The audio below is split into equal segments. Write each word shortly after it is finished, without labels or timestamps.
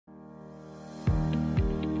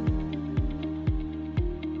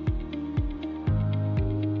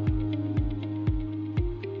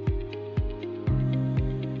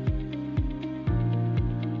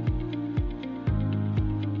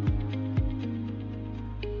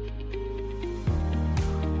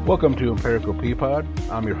Welcome to Empirical Peapod.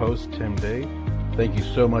 I'm your host, Tim Day. Thank you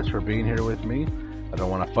so much for being here with me. I don't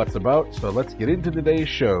want to futz about, so let's get into today's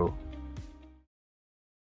show.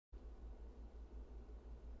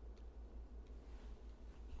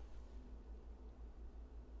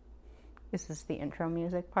 Is this the intro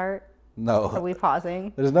music part? No. Are we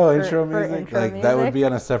pausing? There's no intro for music. intro Like music? that would be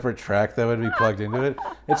on a separate track that would be plugged into it.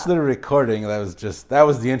 It's the recording that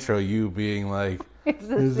was the intro, you being like,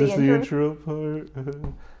 Is this the intro part?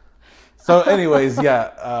 So anyways,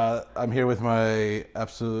 I'm here with my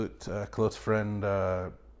absolute close friend,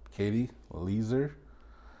 Katie Leeser.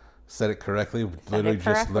 Said it correctly. Literally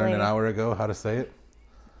just learned an hour ago how to say it.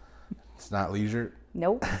 It's not leisure.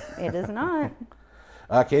 Nope, it is not.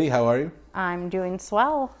 Katie, how are you? I'm doing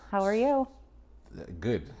swell. How are you?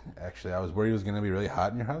 Good, actually. I was worried it was going to be really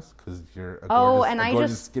hot in your house because you're a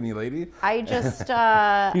gorgeous skinny lady. I just...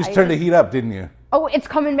 You just turned the heat up, didn't you? Oh, it's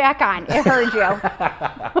coming back on. It heard you.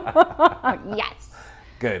 Yes.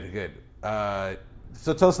 Good.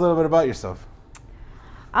 So tell us a little bit about yourself.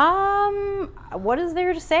 What is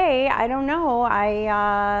there to say? I don't know.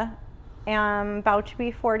 I am about to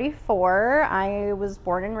be 44. I was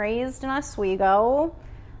born and raised in Oswego.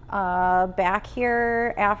 Back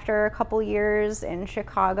here after a couple years in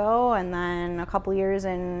Chicago and then a couple years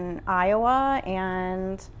in Iowa,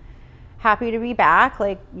 and happy to be back.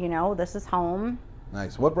 Like, this is home.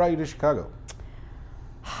 Nice. What brought you to Chicago?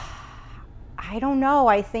 I don't know.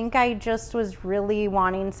 I think I just was really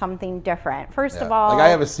wanting something different. First of all... Like, I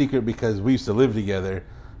have a secret because we used to live together,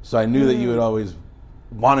 so I knew that you had always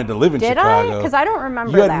wanted to live in Chicago. Did I? Because I don't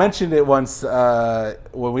remember that. You had mentioned it once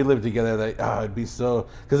when we lived together that, it'd be so...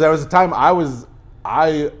 Because there was a time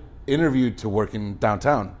I interviewed to work in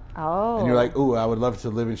downtown. Oh. And you're like, ooh, I would love to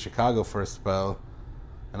live in Chicago for a spell.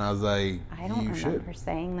 And I was like, I don't remember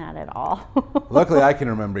saying that at all. Luckily, I can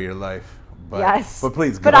remember your life. But, yes. But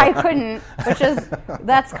please, go on. I couldn't,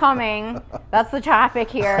 that's coming. That's the topic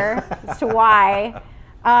here as to why.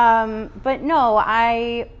 But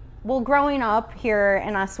no, growing up here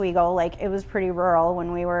in Oswego, like, it was pretty rural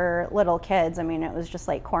when we were little kids. I mean, it was just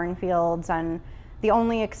like cornfields, and the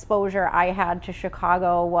only exposure I had to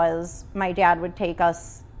Chicago was my dad would take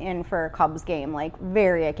us in for a Cubs game, like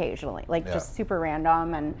very occasionally, like just super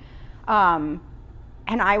random. And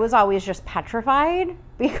I was always just petrified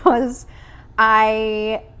because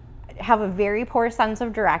I have a very poor sense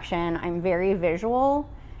of direction. I'm very visual.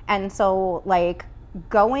 And so, like,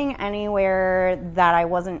 going anywhere that I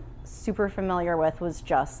wasn't super familiar with was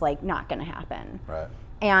just, like, not going to happen. Right.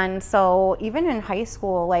 And so even in high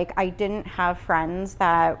school, like, I didn't have friends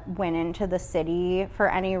that went into the city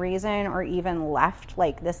for any reason or even left,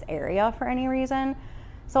 like, this area for any reason.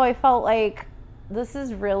 So I felt like this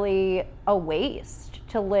is really a waste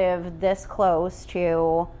to live this close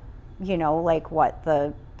to,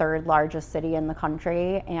 the third largest city in the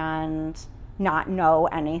country and not know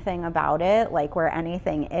anything about it, like where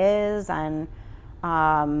anything is. And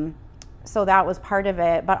so that was part of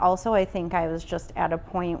it. But also I think I was just at a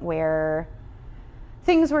point where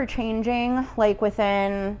things were changing, like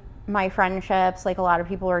within my friendships. Like, a lot of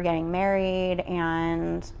people were getting married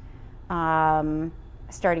and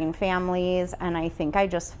starting families. And I think I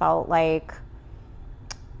just felt like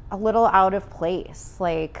a little out of place.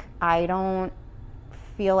 Like, I don't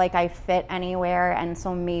feel like I fit anywhere, and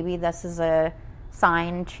so maybe this is a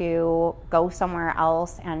sign to go somewhere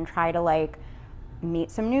else and try to, like,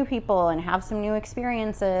 meet some new people and have some new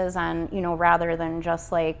experiences, and rather than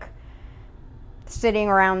just like sitting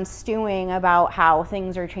around stewing about how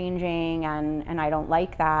things are changing and I don't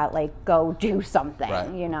like that, like, go do something. Right.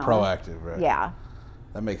 Proactive, right? Yeah,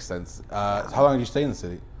 that makes sense. How long did you stay in the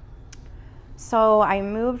city? So I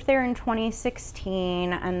moved there in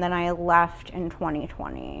 2016, and then I left in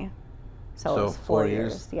 2020. So it was 4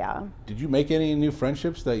 years. Yeah. Did you make any new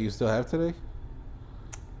friendships that you still have today?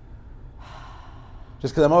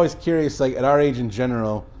 Just because I'm always curious, like, at our age in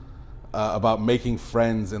general, about making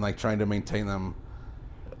friends and, like, trying to maintain them.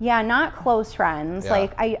 Yeah, not close friends. Yeah.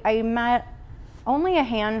 Like, I met only a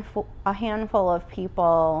handful of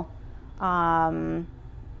people,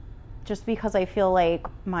 just because I feel like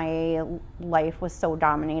my life was so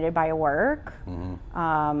dominated by work.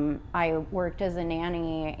 Mm-hmm. I worked as a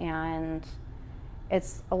nanny, and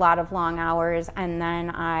it's a lot of long hours. And then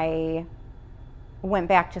I went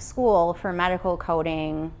back to school for medical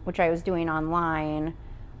coding, which I was doing online,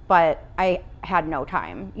 but I had no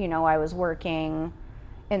time. I was working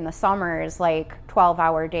in the summers, like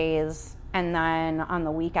 12-hour days, and then on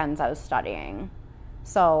the weekends I was studying.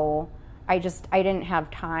 So I didn't have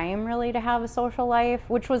time really to have a social life,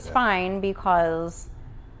 which was fine because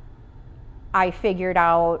I figured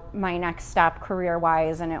out my next step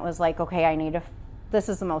career-wise, and it was like, okay, this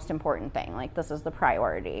is the most important thing. Like, this is the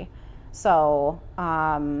priority. So,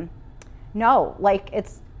 no, like,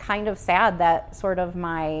 it's kind of sad that sort of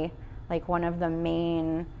like, one of the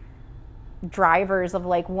main drivers of,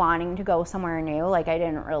 like, wanting to go somewhere new, like, I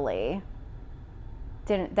didn't really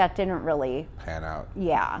pan out.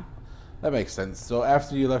 Yeah. That makes sense. So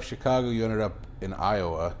after you left Chicago, you ended up in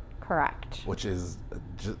Iowa. Correct. Which is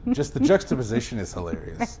just the juxtaposition is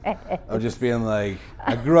hilarious. Of just being like,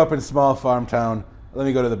 I grew up in small farm town. Let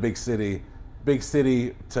me go to the big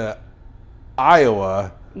city to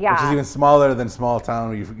Iowa, which is even smaller than small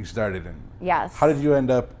town you started in. Yes. How did you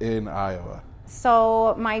end up in Iowa?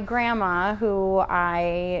 So my grandma, who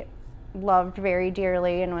I loved very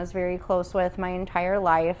dearly and was very close with my entire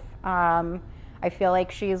life, I feel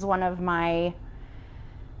like she's one of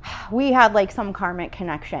we had like some karmic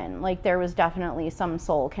connection. Like there was definitely some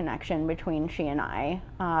soul connection between she and I.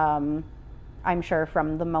 I'm sure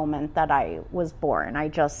from the moment that I was born, I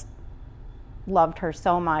just loved her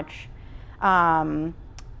so much.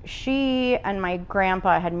 She and my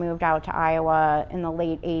grandpa had moved out to Iowa in the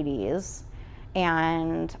late 80s,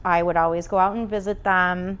 and I would always go out and visit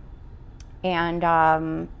them.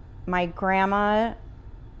 And my grandma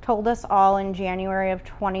told us all in January of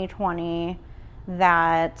 2020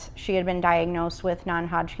 that she had been diagnosed with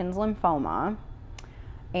non-Hodgkin's lymphoma,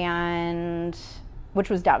 and which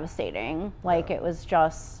was devastating. Like it was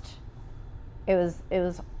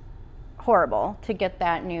horrible to get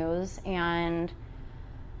that news. And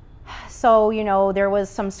so, you know, there was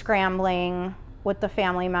some scrambling with the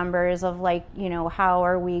family members of like, you know, how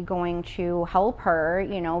are we going to help her,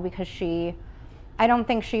 you know, because I don't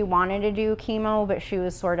think she wanted to do chemo, but she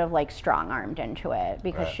was sort of like strong-armed into it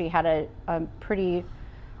because she had a pretty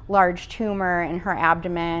large tumor in her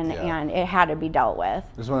abdomen and it had to be dealt with.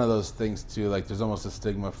 There's one of those things too, like there's almost a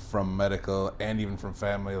stigma from medical and even from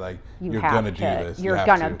family, like you're going to do this. You're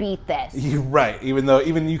going to beat this. You're right.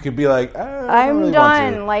 Even you could be like, I'm really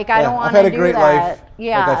done. Like, I don't want to do that. I've had a great life.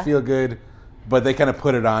 Yeah. Like I feel good, but they kind of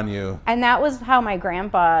put it on you. And that was how my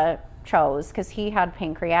grandpa chose, because he had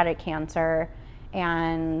pancreatic cancer.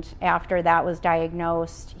 And after that was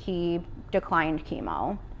diagnosed, he declined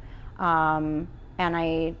chemo. And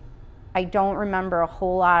I don't remember a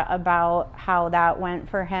whole lot about how that went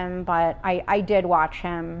for him, but I did watch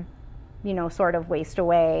him, you know, sort of waste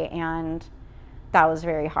away, and that was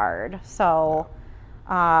very hard. So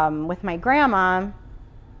with my grandma,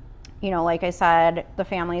 you know, like I said, the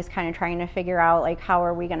family is kind of trying to figure out, like, how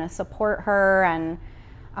are we going to support her? And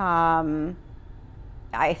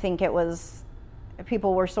I think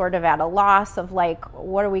people were sort of at a loss of like,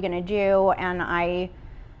 what are we going to do? And I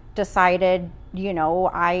decided, you know,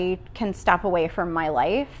 I can step away from my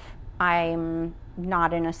life. I'm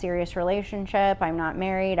not in a serious relationship. I'm not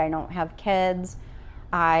married. I don't have kids.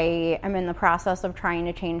 I am in the process of trying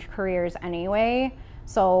to change careers anyway.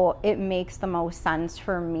 So it makes the most sense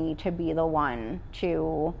for me to be the one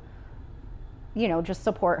to, you know, just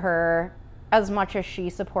support her as much as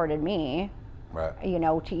she supported me. Right. You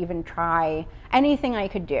know, to even try anything I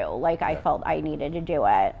could do. Like, I felt I needed to do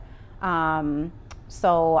it.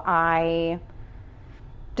 So I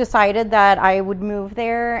decided that I would move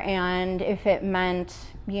there, and if it meant,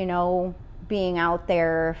 you know, being out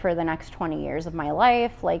there for the next 20 years of my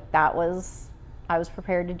life, like I was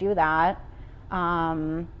prepared to do that.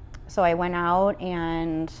 So I went out,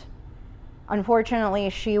 and unfortunately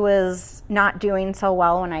she was not doing so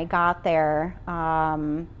well when I got there.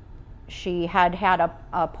 She had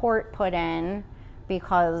a port put in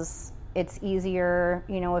because it's easier,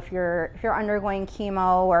 you know, if you're undergoing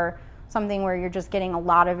chemo or something where you're just getting a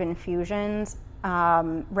lot of infusions,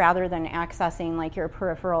 rather than accessing like your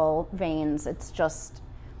peripheral veins, it's just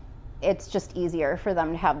easier for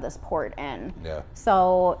them to have this port in. Yeah.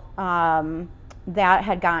 So that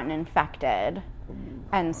had gotten infected,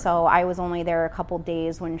 and so I was only there a couple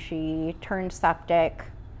days when she turned septic.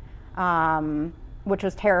 Which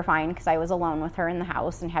was terrifying because I was alone with her in the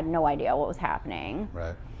house and had no idea what was happening.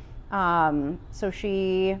 Right. So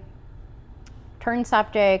she turned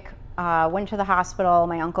septic, went to the hospital.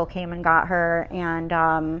 My uncle came and got her,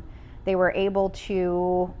 and they were able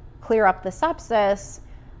to clear up the sepsis,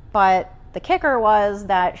 but the kicker was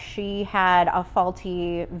that she had a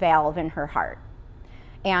faulty valve in her heart.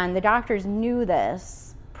 And the doctors knew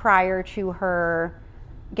this prior to her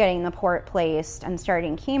getting the port placed and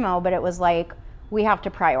starting chemo, but it was like, we have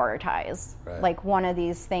to prioritize. Right. Like, one of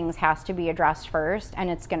these things has to be addressed first, and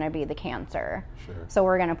it's going to be the cancer. Sure. So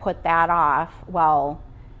we're going to put that off while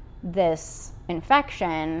this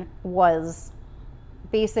infection was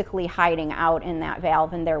basically hiding out in that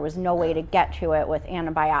valve, and there was no way to get to it with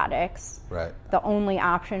antibiotics. Right. The only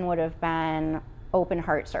option would have been open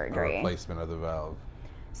heart A surgery. replacement of the valve.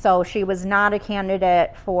 So she was not a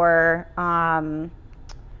candidate for,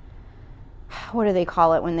 what do they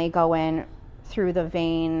call it when they go in through the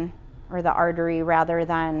vein or the artery rather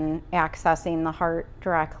than accessing the heart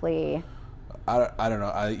directly? I don't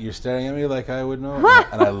know. You're staring at me like I would know,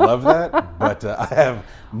 and I love that, but I have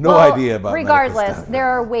no idea about medical regardless, stuff. there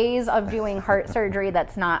are ways of doing heart surgery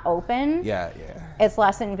that's not open. Yeah. It's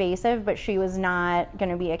less invasive, but she was not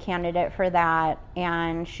going to be a candidate for that,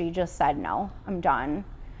 and she just said, no, I'm done.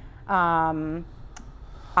 I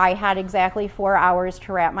had exactly 4 hours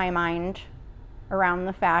to wrap my mind around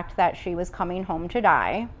the fact that she was coming home to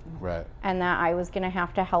die. Right. And that I was going to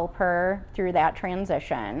have to help her through that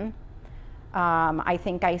transition. I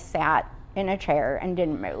think I sat in a chair and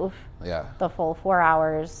didn't move the full 4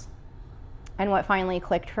 hours. And what finally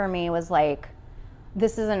clicked for me was like,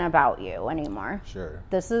 this isn't about you anymore. Sure.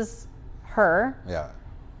 This is her. Yeah.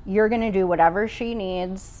 You're going to do whatever she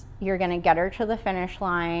needs. You're going to get her to the finish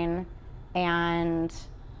line, and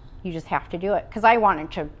you just have to do it. Because I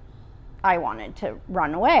wanted to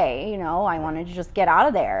run away, you know. I wanted to just get out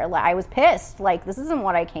of there. I was pissed. Like, this isn't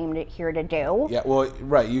what I came here to do. Yeah, well,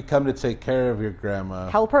 right. You come to take care of your grandma.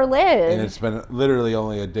 Help her live. And it's been literally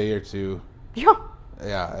only a day or two. Yeah.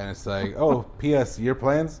 Yeah, and it's like, oh, P.S., your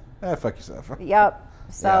plans? Fuck yourself. Yep.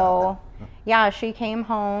 So, yeah, she came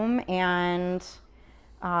home, and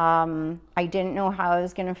I didn't know how I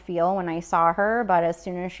was going to feel when I saw her, but as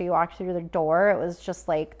soon as she walked through the door, it was just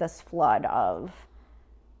like this flood of,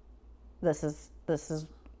 this is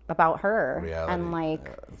about her. Reality. And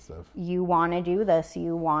like, you want to do this,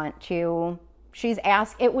 you want to,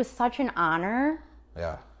 it was such an honor.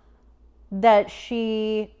 Yeah. That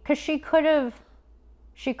because she could have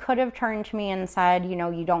turned to me and said, you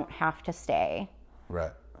know, you don't have to stay.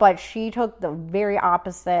 Right. But she took the very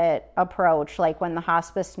opposite approach. Like when the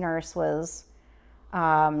hospice nurse was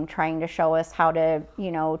trying to show us how to,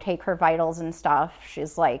 you know, take her vitals and stuff,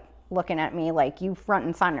 she's like looking at me like, you front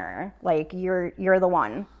and center. Like, you're the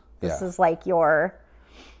one. This is like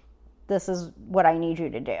this is what I need you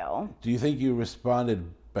to do. Do you think you responded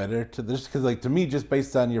better to this? Because, like, to me, just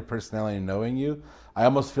based on your personality and knowing you, I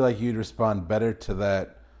almost feel like you'd respond better to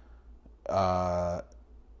that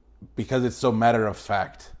because it's so matter of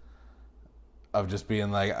fact of just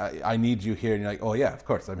being like, I need you here. And you're like, oh, yeah, of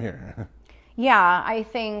course, I'm here. Yeah, I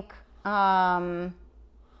think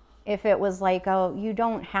if it was like, oh, you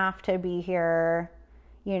don't have to be here,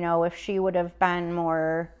 you know, if she would have been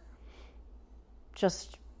more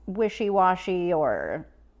just wishy-washy, or,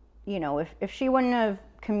 you know, if she wouldn't have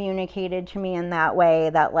communicated to me in that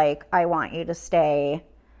way that, like, I want you to stay,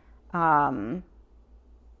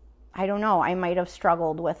 I don't know, I might have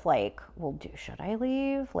struggled with, like, well, should I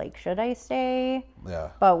leave? Like, should I stay?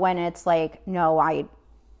 Yeah. But when it's like, no, I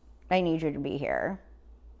need you to be here.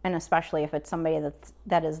 And especially if it's somebody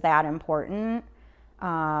that is that important.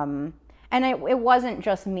 And it wasn't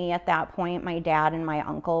just me at that point. My dad and my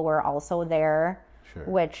uncle were also there, sure.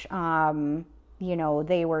 Which, you know,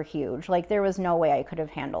 they were huge. Like, there was no way I could have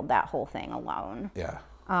handled that whole thing alone. Yeah.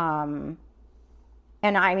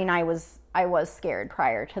 And I mean, I was scared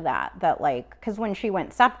prior to that, like, because when she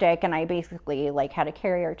went septic and I basically, like, had to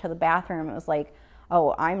carry her to the bathroom, it was like,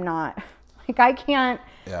 oh, I'm not, like, I can't,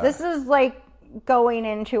 this is like going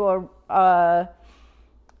into a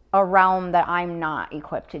realm that I'm not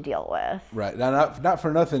equipped to deal with. Right. Now, not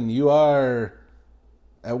for nothing, you are,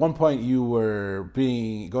 at one point you were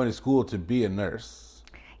going to school to be a nurse.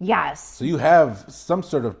 Yes. So you have some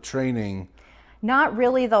sort of training. Not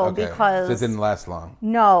really, though, because it didn't last long.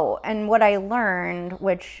 No, and what I learned,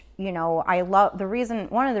 which, you know,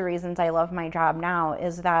 one of the reasons I love my job now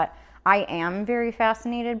is that I am very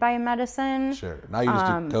fascinated by medicine. Sure. Now you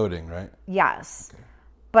just do coding, right? Yes. Okay.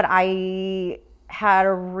 But I had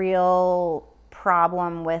a real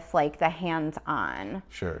problem with, like, the hands-on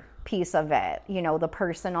piece of it, you know, the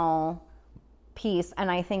personal piece. And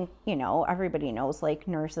I think, you know, everybody knows, like,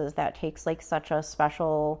 nurses, that takes, like, such a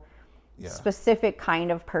special... specific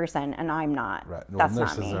kind of person, and I'm not. Right. Well, that's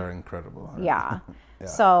nurses not me. Are incredible. Right? Yeah.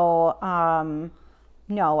 So,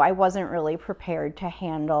 no, I wasn't really prepared to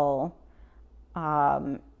handle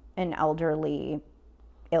an elderly,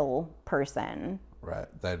 ill person. Right.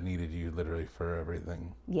 That needed you literally for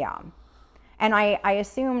everything. Yeah. And I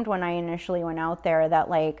assumed when I initially went out there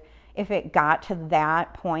that, like, if it got to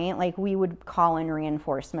that point, like, we would call in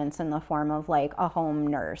reinforcements in the form of, like, a home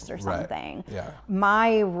nurse or something. Right. Yeah.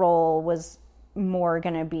 My role was more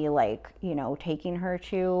going to be, like, you know, taking her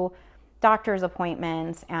to doctor's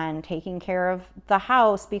appointments and taking care of the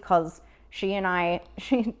house, because she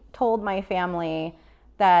told my family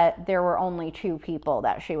that there were only 2 people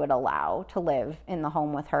that she would allow to live in the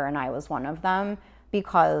home with her, and I was one of them,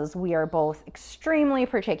 because we are both extremely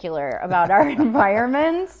particular about our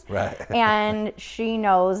environments. Right. And she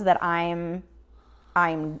knows that I'm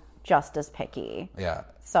just as picky. Yeah.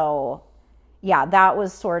 So, yeah, that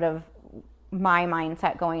was sort of my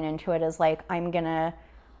mindset going into it, is like, I'm gonna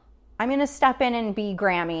step in and be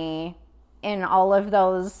Grammy in all of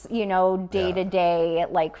those, day-to-day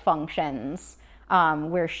like functions,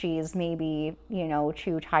 where she's maybe,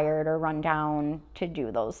 too tired or run down to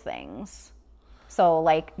do those things. So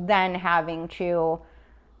like then having to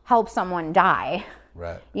help someone die,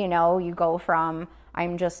 Right. You go from,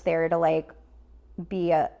 I'm just there to like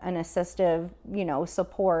be an assistive,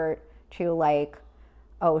 support, to like,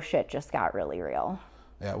 oh shit, just got really real.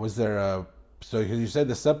 Yeah. Was there so you said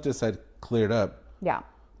the sepsis had cleared up. Yeah.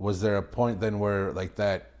 Was there a point then where like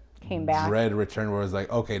that Came back. dread returned, where it was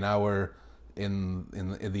like, okay, now we're in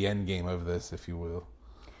the end game of this, if you will?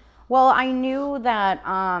 Well, I knew that,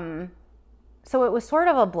 so it was sort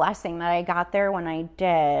of a blessing that I got there when I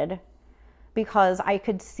did, because I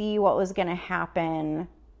could see what was going to happen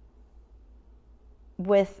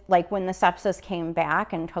with, like, when the sepsis came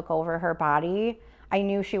back and took over her body. I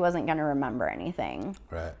knew she wasn't going to remember anything.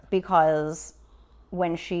 Right. Because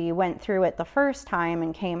when she went through it the first time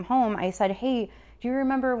and came home, I said, hey, do you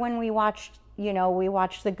remember when we watched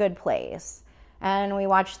The Good Place and we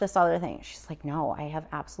watched this other thing? She's like, no, I have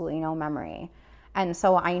absolutely no memory. And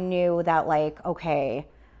so I knew that, like, okay,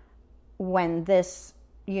 when this,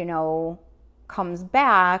 comes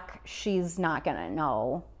back, she's not going to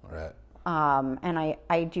know. Right. And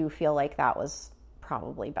I do feel like that was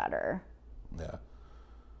probably better. Yeah.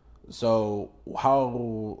 So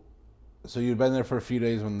you'd been there for a few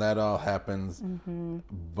days when that all happens, Mm-hmm.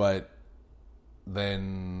 but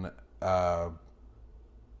then, because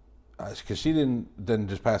she didn't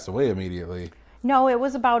just pass away immediately. No, it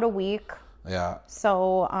was about a week. Yeah.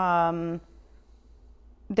 So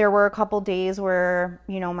there were a couple days where,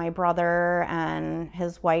 my brother and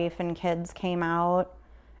his wife and kids came out,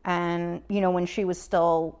 and, when she was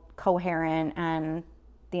still coherent and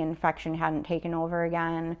the infection hadn't taken over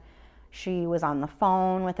again, she was on the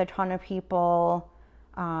phone with a ton of people.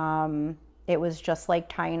 It was just like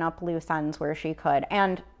tying up loose ends where she could.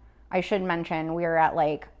 And I should mention, we were at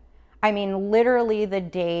literally the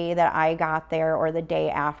day that I got there, or the day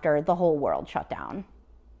after, the whole world shut down.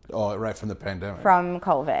 Oh, right, from the pandemic. From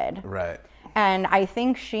COVID. Right. And I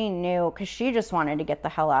think she knew, because she just wanted to get the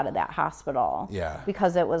hell out of that hospital. Yeah.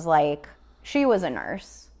 Because it was like, she was a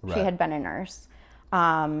nurse. Right. She had been a nurse.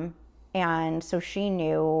 And so she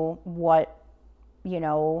knew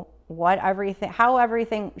how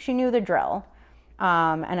everything, she knew the drill.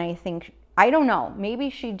 And I think, I don't know, maybe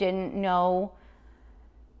she didn't know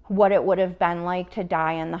what it would have been like to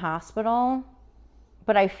die in the hospital,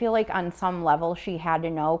 but I feel like on some level she had to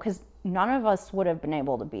know, because none of us would have been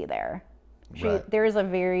able to be there. Right. There's a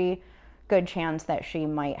very good chance that she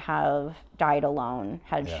might have died alone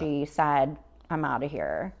had she said, I'm out of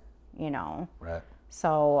here, Right.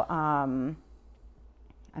 So, I'm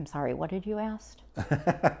sorry, what did you ask?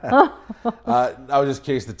 I was just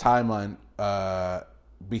curious the timeline,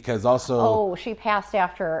 because also... Oh, she passed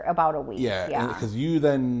after about a week. Yeah. Because you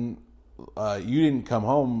then, you didn't come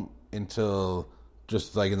home until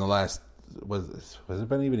just like in the last... Was it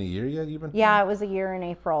been even a year yet? Yeah, it was a year in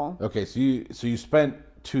April. Okay, so you spent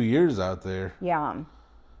 2 years out there. Yeah.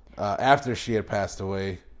 After she had passed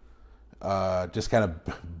away, just kind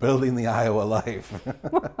of building the Iowa life.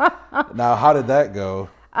 Now, how did that go?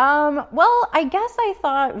 Well, I guess I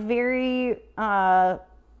thought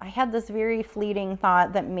I had this very fleeting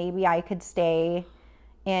thought that maybe I could stay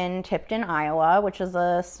in Tipton, Iowa, which is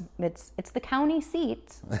it's the county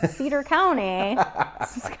seat, Cedar County.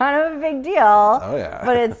 It's kind of a big deal. Oh yeah.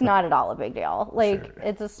 But it's not at all a big deal. Like, Sure.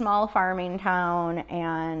 It's a small farming town,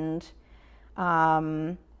 and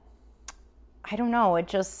I don't know, I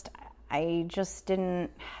just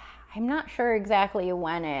didn't, I'm not sure exactly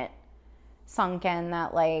when it sunk in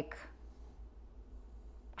that, like,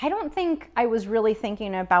 I don't think I was really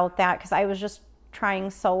thinking about that, because I was just trying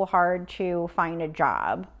so hard to find a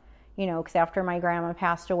job, because after my grandma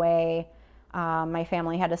passed away, my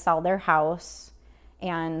family had to sell their house.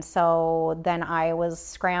 And so then I was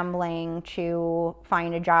scrambling to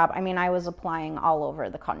find a job. I mean, I was applying all over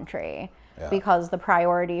the country because the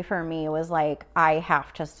priority for me was like, I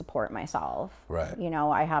have to support myself. Right.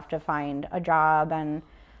 I have to find a job. And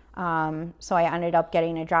so I ended up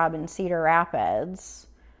getting a job in Cedar Rapids.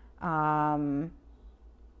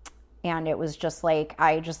 And it was just like,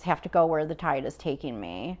 I just have to go where the tide is taking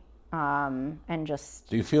me. And just...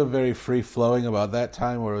 Do you feel very free flowing about that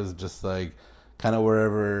time, or it was just like kind of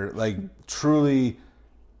wherever, like truly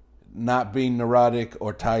not being neurotic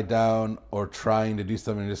or tied down or trying to do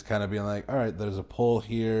something, just kind of being like, all right, there's a pull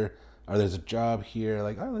here or there's a job here.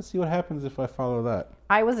 Like, oh, let's see what happens if I follow that.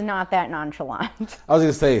 I was not that nonchalant. I was going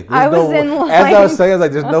to say, as I was saying, I was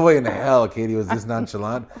like, there's no way in hell Katie was this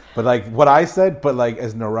nonchalant. But like what I said, but like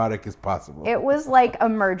as neurotic as possible. It was like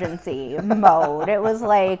emergency mode. It was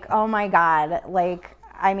like, oh my God. Like,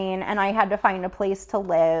 I mean, and I had to find a place to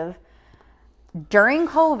live during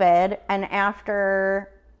COVID and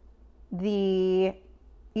after the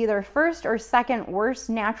either first or second worst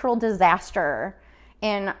natural disaster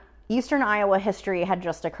in Eastern Iowa history had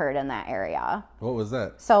just occurred in that area. What was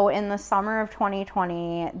that? So in the summer of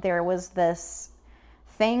 2020, there was this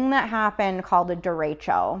thing that happened called a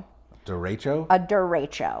derecho. Derecho? A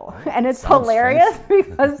derecho. And it's Sounds hilarious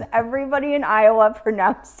because everybody in Iowa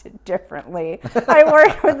pronounced it differently. I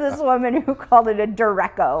worked with this woman who called it a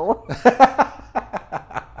derecho.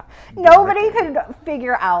 Nobody could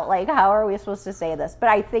figure out, like, how are we supposed to say this? But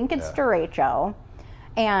I think it's derecho.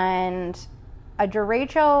 And a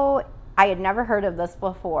derecho, I had never heard of this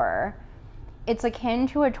before. It's akin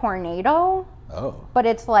to a tornado. Oh. But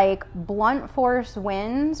it's like blunt force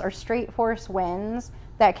winds or straight force winds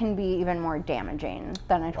that can be even more damaging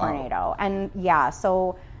than a tornado. Wow. And yeah,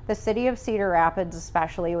 so the city of Cedar Rapids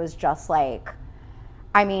especially was just like,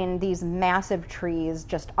 I mean, these massive trees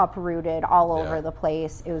just uprooted all over the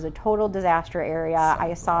place. It was a total disaster area.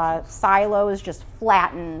 I saw silos just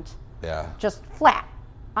flattened. Yeah. Just flat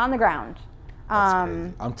on the ground. That's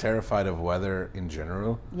crazy. I'm terrified of weather in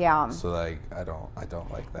general. Yeah. So like I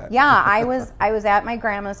don't like that. Yeah, I was at my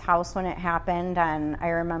grandma's house when it happened, and I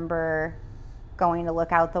remember going to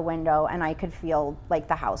look out the window and I could feel like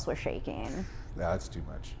the house was shaking. Yeah, that's too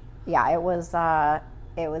much. Yeah, it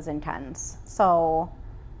was intense. So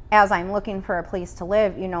as I'm looking for a place to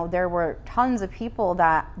live, you know, there were tons of people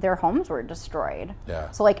that their homes were destroyed.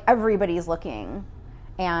 Yeah. So like everybody's looking,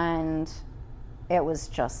 and it was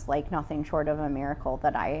just like nothing short of a miracle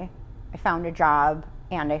that I found a job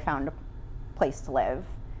and I found a place to live,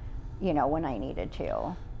 you know, when I needed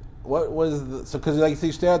to. What was so because like so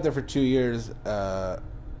you stayed out there for 2 years, and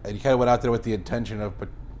you kind of went out there with the intention of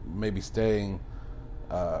maybe staying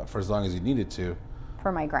for as long as you needed to.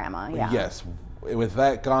 For my grandma, yeah. Yes. With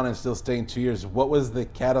that gone and still staying 2 years, what was the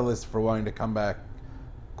catalyst for wanting to come back,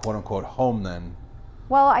 quote unquote, home then?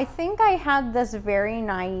 Well, I think I had this very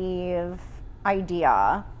naive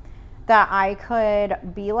idea that I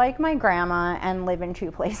could be like my grandma and live in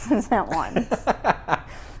two places at once.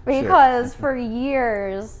 Because for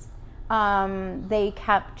years, they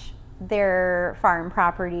kept their farm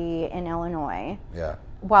property in Illinois. Yeah.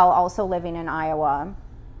 While also living in Iowa.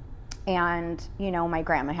 And, you know, my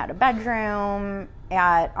grandma had a bedroom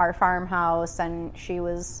at our farmhouse, and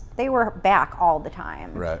they were back all the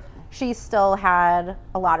time. Right. She still had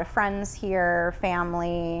a lot of friends here,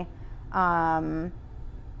 family.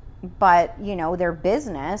 But, you know, their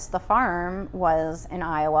business, the farm, was in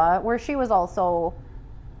Iowa, where she was also,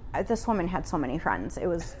 this woman had so many friends. It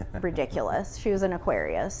was ridiculous. She was an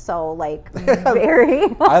Aquarius, so, like, very...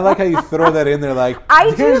 I like how you throw that in there, like,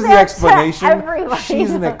 here's the explanation.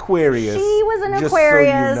 She's an Aquarius. She was an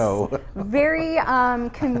Aquarius. So you know. Very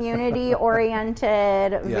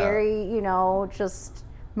community-oriented, very, you know, just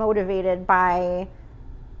motivated by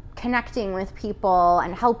connecting with people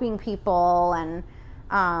and helping people, and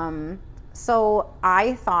so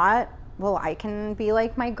I thought, well, I can be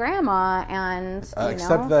like my grandma, and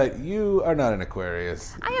except that you are not an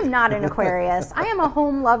Aquarius. I am not an Aquarius. I am a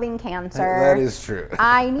home-loving Cancer. That is true.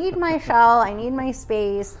 I need my shell. I need my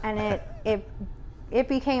space, and it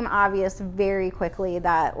became obvious very quickly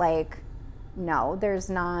that, like, no, there's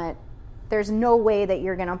no way that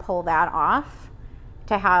you're gonna pull that off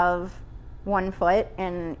to have one foot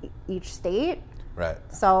in each state. Right.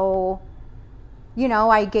 So, you know,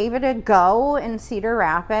 I gave it a go in Cedar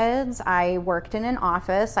Rapids. I worked in an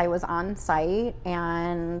office. I was on site,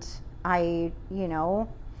 and I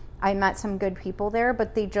met some good people there,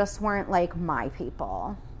 but they just weren't like my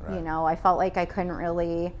people. Right. You know, I felt like I couldn't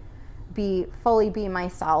really fully be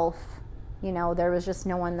myself. You know, there was just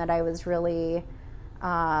no one that I was really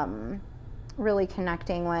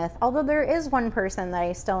connecting with. Although there is one person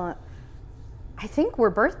that I think we're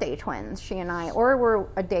birthday twins, she and I, or we're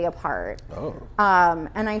a day apart. Oh.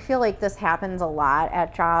 And I feel like this happens a lot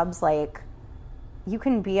at jobs. Like, you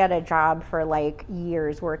can be at a job for like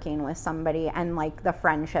years working with somebody, and like the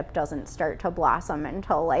friendship doesn't start to blossom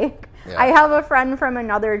until like, I have a friend from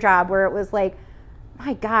another job where it was like,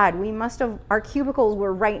 my God, our cubicles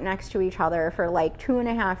were right next to each other for like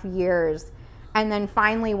 2.5 years. And then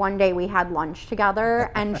finally one day we had lunch together,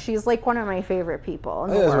 and she's like one of my favorite people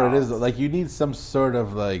in the That's world. what it is. Like, you need some sort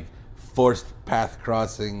of like forced path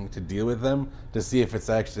crossing to deal with them to see if it's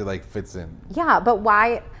actually like fits in. Yeah, but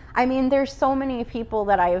why? I mean, there's so many people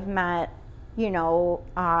that I've met, you know,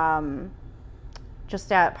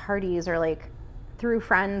 just at parties or like through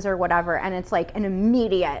friends or whatever, and it's like an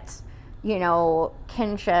immediate, you know,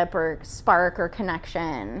 kinship or spark or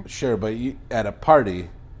connection. Sure, but you, at a party,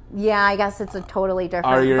 yeah, I guess it's a totally different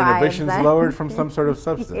are your vibe inhibitions than- lowered from some sort of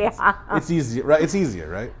substance? Yeah. It's easier, right? It's easier,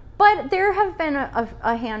 right? But there have been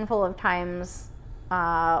a handful of times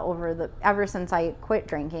ever since I quit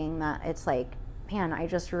drinking that it's like, man, I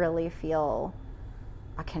just really feel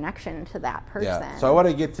a connection to that person. Yeah. So I want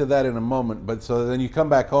to get to that in a moment, but so then you come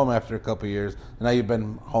back home after a couple of years, and now you've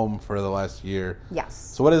been home for the last year. Yes.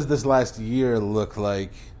 So what does this last year look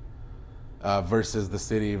like versus the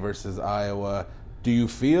city versus Iowa? Do you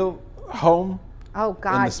feel home Oh in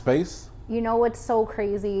God. the space? You know what's so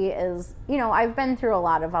crazy is, you know, I've been through a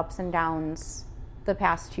lot of ups and downs the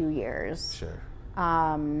past 2 years. Sure.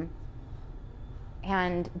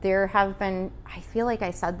 And there have been, I feel like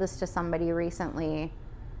I said this to somebody recently,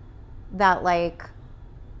 that like,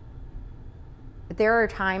 there are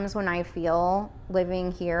times when I feel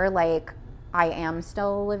living here like I am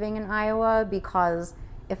still living in Iowa, because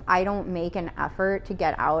if I don't make an effort to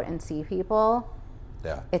get out and see people,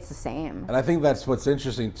 Yeah. it's the same. And I think that's what's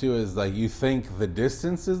interesting too, is like you think the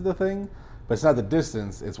distance is the thing, but it's not the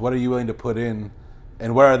distance. It's what are you willing to put in,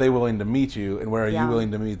 and where are they willing to meet you, and where are Yeah. you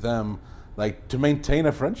willing to meet them, like to maintain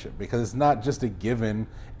a friendship, because it's not just a given,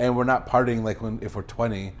 and we're not partying like if we're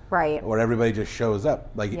 20, Right. where everybody just shows up.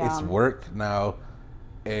 Like Yeah. it's work now,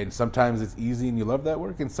 and sometimes it's easy and you love that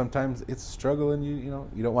work, and sometimes it's a struggle and you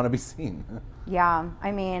don't want to be seen. Yeah,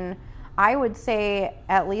 I mean, I would say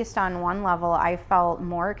at least on one level, I felt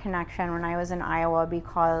more connection when I was in Iowa,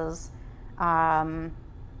 because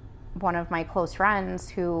one of my close friends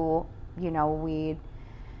who, you know, we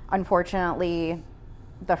unfortunately,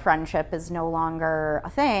 the friendship is no longer a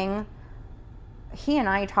thing. He and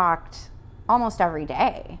I talked almost every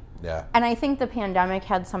day. Yeah. And I think the pandemic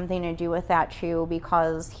had something to do with that too,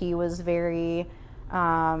 because he was very,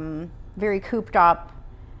 very cooped up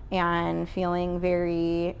and feeling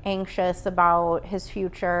very anxious about his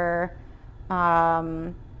future.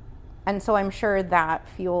 And so I'm sure that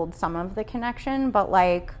fueled some of the connection. But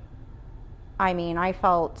like, I mean, I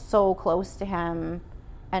felt so close to him,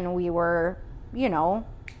 and we were, you know,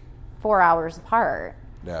 4 hours apart.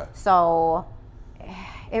 Yeah. So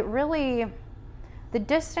it really, the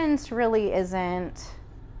distance really isn't,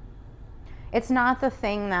 it's not the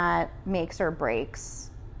thing that makes or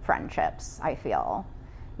breaks friendships, I feel.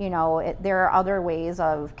 You know, there are other ways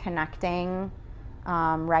of connecting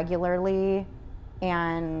regularly,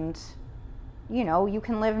 and, you know, you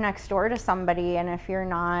can live next door to somebody, and if you're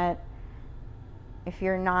not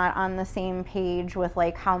on the same page with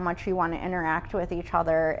like how much you want to interact with each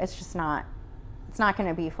other, it's not going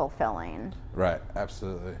to be fulfilling. Right,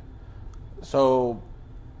 absolutely. So,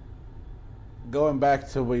 going back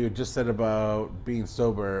to what you just said about being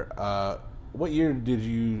sober, what year did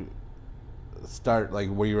you start, like,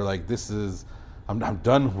 where you were like, I'm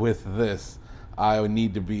done with this, I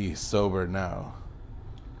need to be sober now?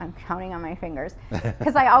 I'm counting on my fingers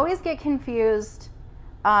because I always get confused.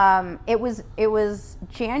 It was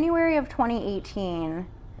January of 2018.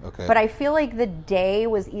 Okay. But I feel like the day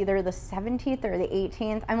was either the 17th or the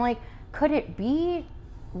 18th. I'm like, could it be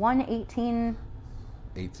 1/18?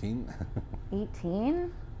 18?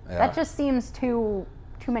 18? Yeah. That just seems too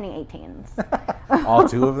many 18s. All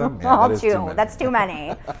two of them? Yeah, All that is two. too many. That's too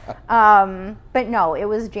many. But no, it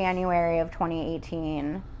was January of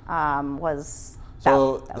 2018.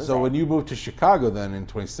 So it. when you moved to Chicago then in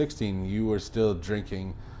 2016, you were still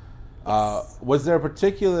drinking. Yes. Was there a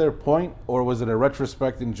particular point, or was it a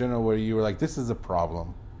retrospect in general where you were like, this is a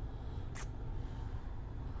problem?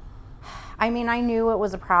 I mean, I knew it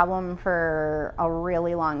was a problem for a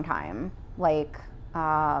really long time. Like,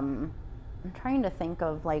 I'm trying to think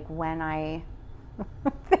of like when there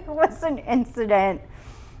was an incident.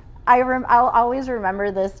 I'll always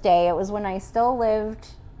remember this day. It was when I still lived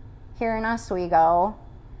here in Oswego.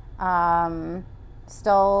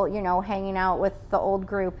 Still, you know, hanging out with the old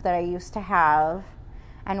group that I used to have.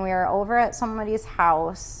 And we were over at somebody's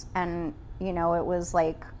house, and, you know, it was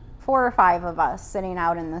like 4 or 5 of us sitting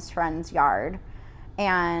out in this friend's yard.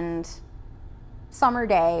 And summer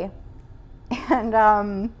day.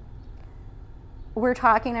 And we're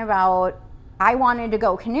talking about, I wanted to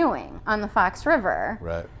go canoeing on the Fox River.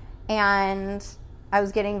 Right. And I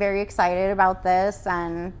was getting very excited about this,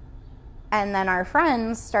 and then our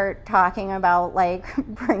friends start talking about like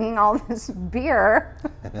bringing all this beer.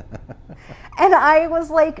 And I was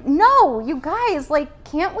like, no, you guys, like,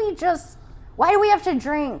 can't we just, why do we have to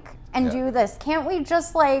drink and do this? Can't we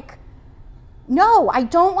just like, no, I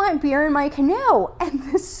don't want beer in my canoe. And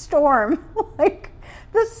this storm, like,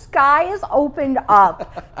 the skies opened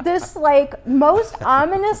up. This like most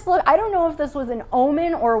ominous look. I don't know if this was an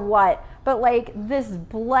omen or what, but like this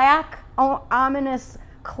black ominous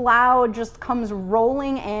cloud just comes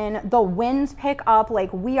rolling in. The winds pick up,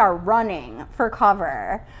 like we are running for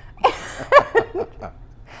cover.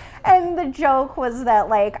 And the joke was that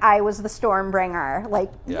like I was the storm bringer,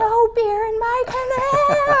 like no beer in my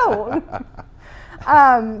canoe.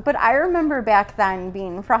 But I remember back then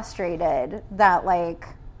being frustrated that like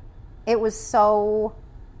it was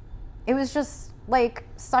just like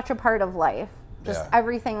such a part of life. Just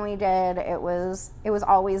everything we did, it was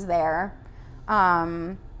always there.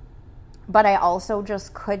 But I also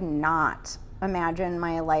just could not imagine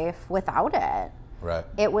my life without it. Right.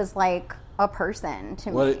 It was like a person to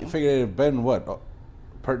me. Well, I figured it had been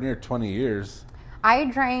part near 20 years. I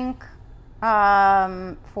drank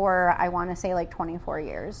for I want to say like 24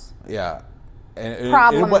 years. Yeah, and it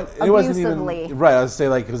wasn't even right. I would say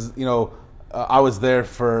like because I was there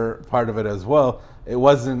for part of it as well. It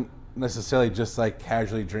wasn't necessarily just like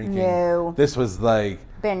casually drinking. No, this was like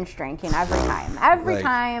binge drinking every time. Every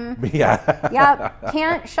time. Yeah. Yep.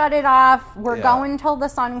 Can't shut it off. We're going till the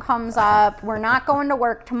sun comes up. We're not going to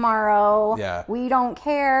work tomorrow. Yeah. We don't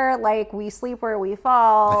care. Like, we sleep where we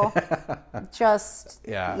fall. Just,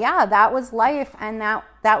 yeah, that was life. And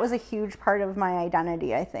that was a huge part of my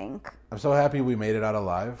identity, I think. I'm so happy we made it out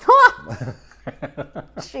alive.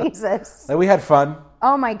 Jesus. Like, we had fun.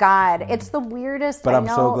 Oh my God. It's the weirdest. But I'm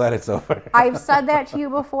so glad it's over. I've said that to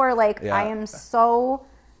you before. Like, I am so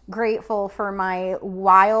grateful for my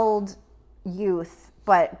wild youth,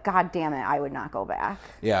 but God damn it, I would not go back.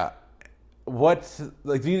 Yeah. What,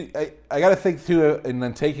 like, I got to think too, and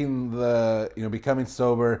then taking becoming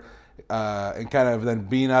sober, and kind of then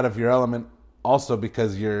being out of your element also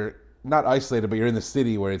because you're not isolated, but you're in the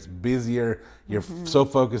city where it's busier. You're so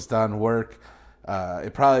focused on work.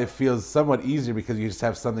 It probably feels somewhat easier because you just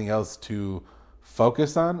have something else to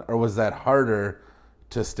focus on. Or was that harder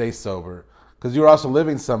to stay sober? Because you were also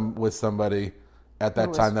living with somebody at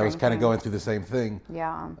that time that was kind of going through the same thing.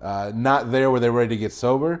 Yeah. Not there where they're ready to get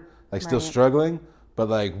sober, like still struggling, but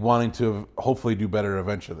like wanting to hopefully do better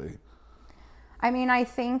eventually. I mean, I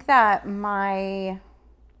think that my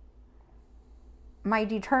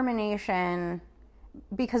determination,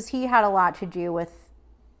 because he had a lot to do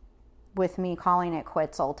with me calling it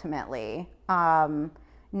quits ultimately,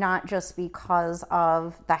 not just because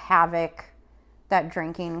of the havoc that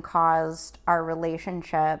drinking caused our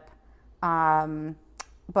relationship,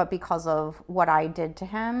 but because of what I did to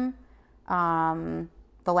him.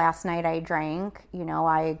 The last night I drank,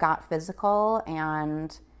 I got physical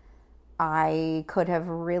and I could have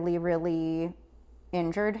really, really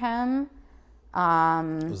injured him.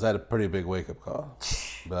 Was that a pretty big wake-up call?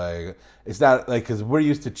 Like, it's not like, because we're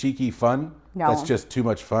used to cheeky fun. No. That's just too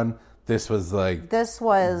much fun. This was like... This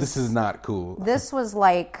is not cool. This was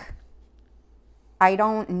like, I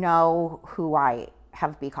don't know who I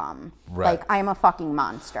have become. Right. Like, I'm a fucking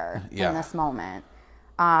monster in this moment.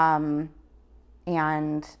 And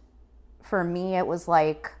for me, it was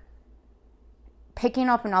like picking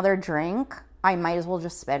up another drink, I might as well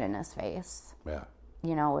just spit in his face. Yeah.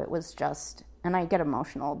 It was just, and I get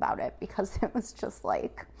emotional about it because it was just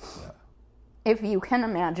like, if you can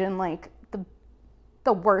imagine like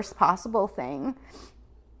the worst possible thing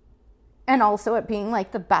and also it being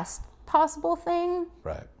like the best possible thing.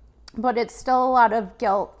 Right. But it's still a lot of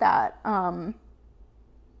guilt that I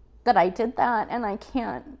did that, and I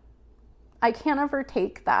can't ever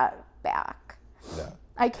take that back. Yeah.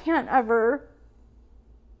 I can't ever,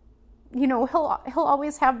 he'll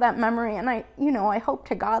always have that memory, and I hope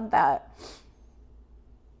to God that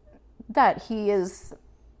he's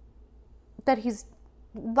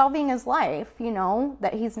loving his life,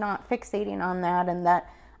 that he's not fixating on that, and that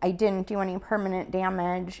I didn't do any permanent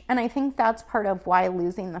damage. And I think that's part of why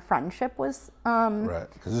losing the friendship was right,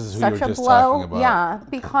 because this is who such you were a just blow. talking about. Yeah,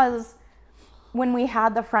 because when we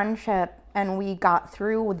had the friendship and we got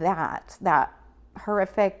through that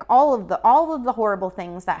horrific, all of the horrible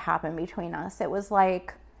things that happened between us, it was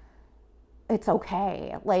like, it's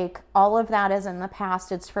okay. Like, all of that is in the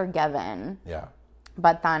past. It's forgiven. Yeah.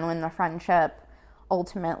 But then when the friendship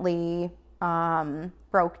ultimately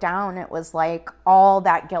broke down, it was like all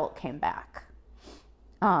that guilt came back.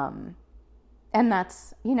 And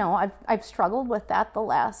that's, you know, I've struggled with that the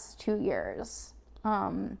last 2 years.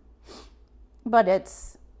 But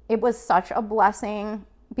it was such a blessing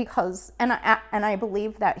because, and I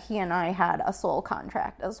believe that he and I had a soul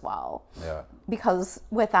contract as well. Yeah. Because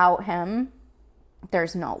without him,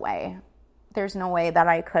 there's no way that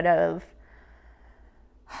I could have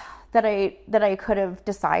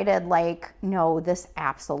decided, like, no, this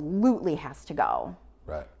absolutely has to go.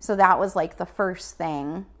 Right. So that was like the first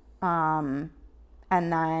thing. And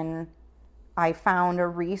then I found a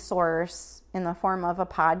resource in the form of a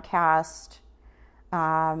podcast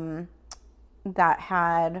that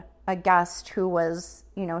had a guest who was,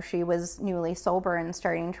 you know, she was newly sober and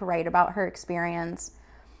starting to write about her experience.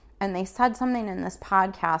 And they said something in this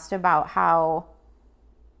podcast about how,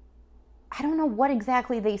 I don't know what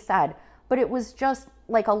exactly they said, but it was just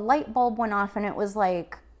like a light bulb went off, and it was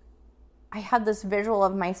like, I had this visual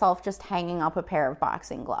of myself just hanging up a pair of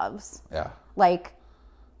boxing gloves. Yeah. Like,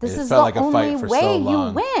 this is the like a only fight for way so you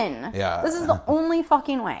long. win. Yeah. This is the only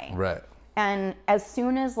fucking way. Right. And as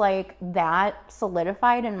soon as like that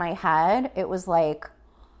solidified in my head, it was like,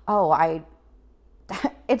 oh,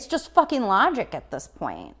 it's just fucking logic at this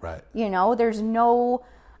point. Right. You know,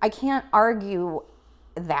 I can't argue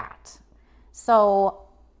that. So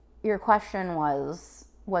your question was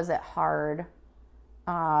it hard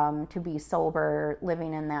to be sober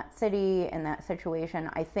living in that city, in that situation?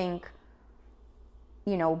 I think,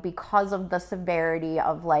 you know, because of the severity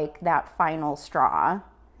of like that final straw,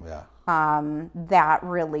 Yeah. that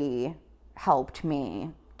really helped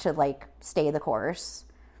me to like stay the course.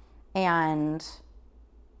 And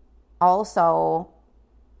also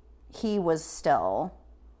he was still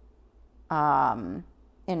in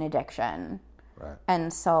addiction. Right.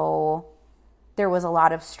 And so there was a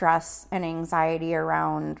lot of stress and anxiety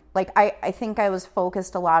around, like, I think I was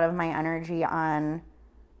focused a lot of my energy on,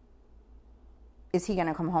 is he going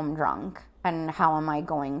to come home drunk? And how am I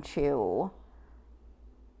going to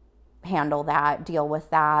handle that, deal with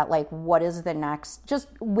that? Like, what is the next? Just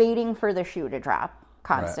waiting for the shoe to drop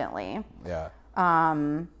constantly. Right.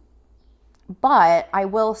 Yeah. But I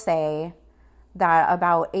will say that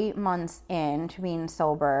about 8 months into being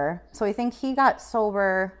sober, so I think he got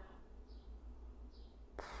sober,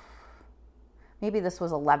 maybe this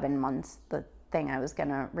was 11 months, the thing I was going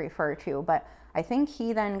to refer to, but I think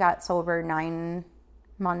he then got sober 9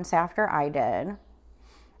 months after I did.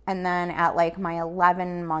 And then at like my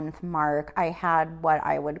 11-month mark, I had what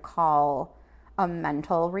I would call a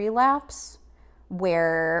mental relapse,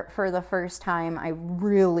 where for the first time I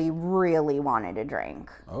really, really wanted to drink.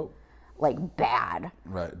 Oh. Like bad.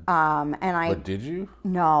 Right. But did you?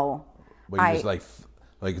 No. But you just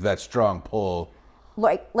like that strong pull.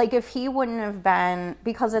 Like if he wouldn't have been,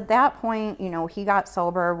 because at that point, you know, he got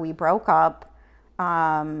sober, we broke up,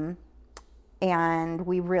 and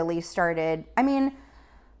we really started, I mean,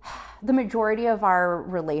 the majority of our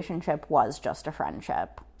relationship was just a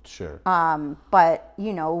friendship. Sure. But,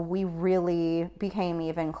 you know, we really became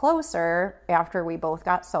even closer after we both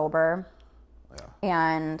got sober. Yeah.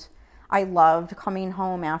 And I loved coming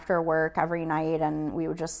home after work every night, and we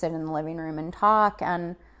would just sit in the living room and talk.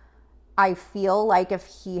 And I feel like if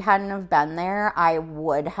he hadn't have been there, I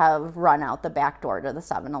would have run out the back door to the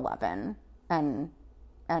 7-Eleven and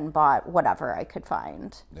bought whatever I could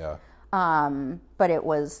find. Yeah. But it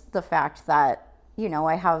was the fact that, you know,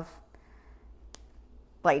 I have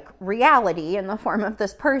like reality in the form of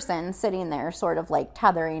this person sitting there sort of like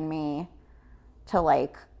tethering me to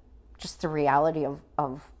like just the reality of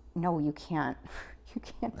no, you can't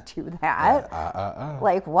do that.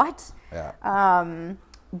 Like what? Yeah.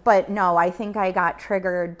 But no, I think I got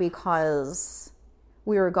triggered because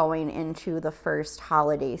we were going into the first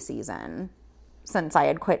holiday season since I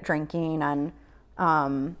had quit drinking, and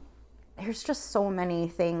there's just so many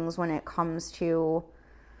things when it comes to,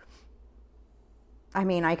 I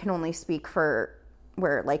mean, I can only speak for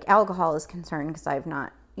where like alcohol is concerned because I've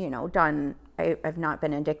not, you know, I've not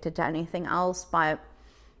been addicted to anything else, but,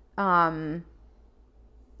 you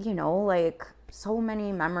know, like so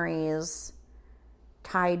many memories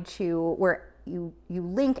tied to where you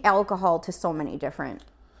link alcohol to so many different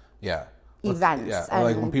events. Yeah, or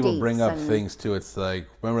like when people bring up and things too, it's like,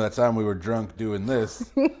 remember that time we were drunk doing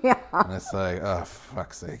this? Yeah. And it's like, oh,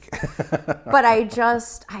 fuck's sake. But I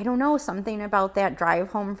don't know, something about that drive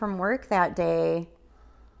home from work that day,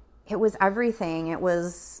 it was everything. It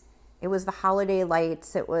was the holiday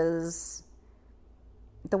lights. It was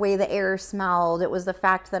the way the air smelled. It was the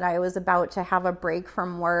fact that I was about to have a break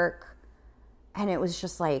from work. And it was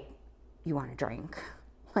just like, you want to drink?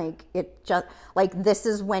 Like, it just, like, this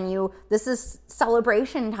is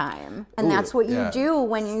celebration time. And Ooh, that's what yeah. you do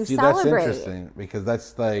when you See, celebrate. that's interesting because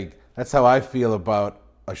that's how I feel about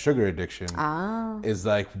a sugar addiction. Is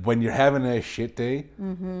like when you're having a shit day,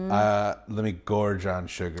 let me gorge on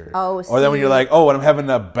sugar. Oh, or then when you're like, oh, when I'm having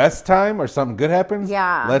the best time or something good happens,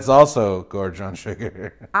 Yeah. let's also gorge on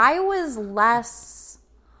sugar. I was less,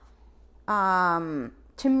 to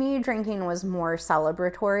me, drinking was more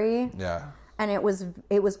celebratory. Yeah. And it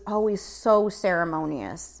was always so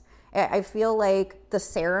ceremonious. I feel like the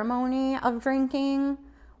ceremony of drinking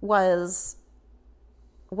was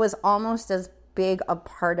almost as big a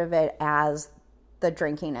part of it as the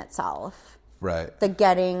drinking itself. Right. The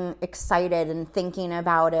getting excited and thinking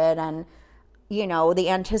about it, and the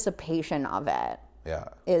anticipation of it Yeah.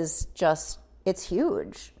 is just, it's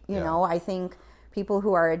huge. I think people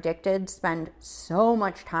who are addicted spend so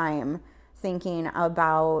much time thinking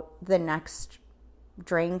about the next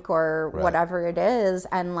drink or whatever it is,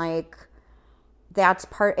 and like that's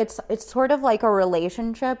part, it's sort of like a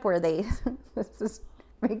relationship where they this just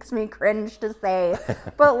makes me cringe to say,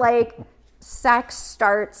 but like sex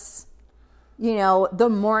starts the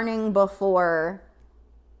morning before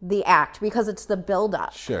the act, because it's the build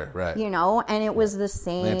up. Sure, right. And it was the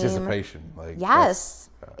same, The anticipation, like yes,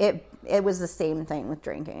 it was the same thing with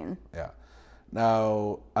drinking. Yeah.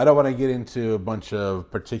 Now, I don't want to get into a bunch of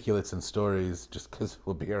particulates and stories just because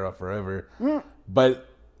we'll be here forever. But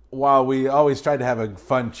while we always tried to have a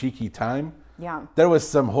fun, cheeky time, Yeah. there was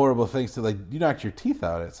some horrible things to, like, you knocked your teeth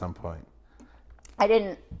out at some point. I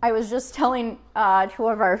didn't. I was just telling two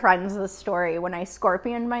of our friends this story when I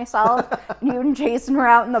scorpioned myself. You and Jason were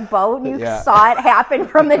out in the boat, and you Yeah. saw it happen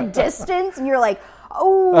from a distance, and you're like,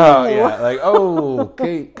 oh. Oh, yeah. Like, oh,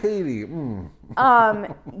 Katie.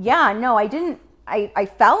 Yeah, no, I didn't. I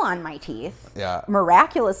fell on my teeth. Yeah.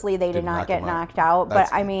 Miraculously, they did Didn't not knock get 'em out. knocked out.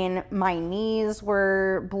 That's But I mean, my knees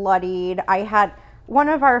were bloodied. I had one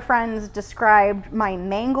of our friends described my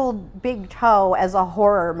mangled big toe as a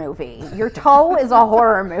horror movie. Your toe is a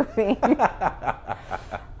horror movie.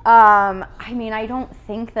 I mean, I don't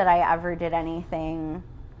think that I ever did anything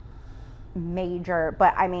major,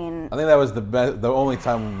 but I mean, I think that was the only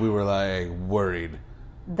time we were, like, worried.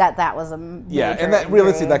 that was a major Yeah, and that injury.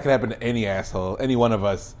 realistically, that could happen to any asshole. Any one of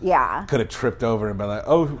us Yeah. could have tripped over and been like,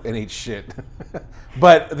 oh, and ate shit.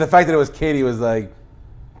 But the fact that it was Katie was like,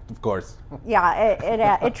 of course. Yeah,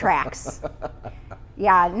 it tracks.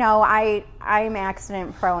 Yeah, no, I'm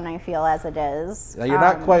accident prone, I feel, as it is. Now, you're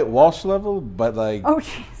not quite Walsh level, but like Oh,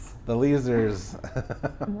 jeez. the Leasers,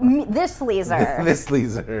 This Leaser. this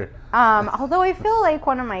Leaser. Although I feel like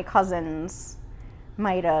one of my cousins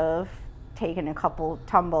might have taken a couple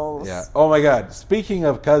tumbles. Yeah. Oh my God. Speaking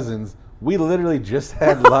of cousins, we literally just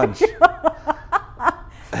had lunch,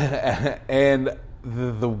 and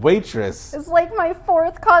the waitress. It's like my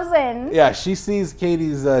fourth cousin. Yeah, she sees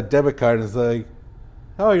Katie's debit card and is like,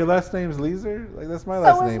 "Oh, your last name's Leaser? Like that's my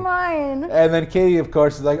last So is name." mine. And then Katie, of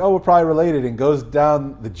course, is like, "Oh, we're probably related," and goes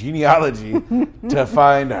down the genealogy to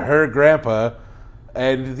find her grandpa.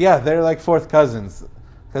 And yeah, they're like fourth cousins.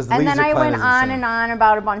 And And then I went on and on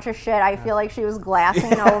about a bunch of shit. I feel like she was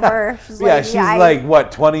glassing over. She's Yeah, like, she's like,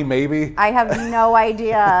 what, 20 maybe? I have no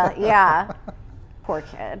idea. Yeah. Poor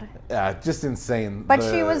kid. Yeah, just insane. But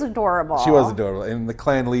she was adorable. She was adorable. And the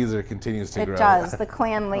clan Leaser continues to grow. It does. The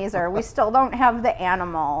clan laser. We still don't have the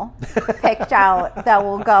animal picked out that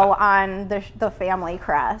will go on the family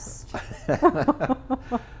crest.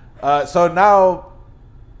 So now,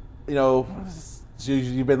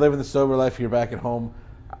 you've been living the sober life. You're back at home.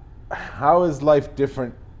 How is life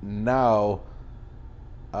different now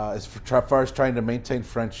as far as trying to maintain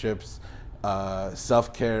friendships,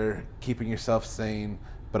 self-care, keeping yourself sane,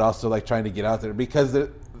 but also like trying to get out there? Because the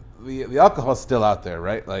alcohol's still out there,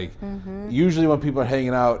 right? Like usually when people are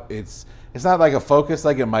hanging out, it's not like a focus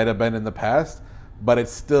like it might have been in the past, but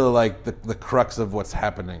it's still like the crux of what's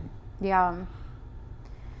happening. Yeah.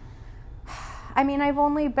 I mean, I've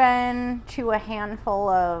only been to a handful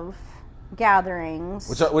of gatherings.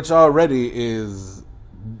 Which already is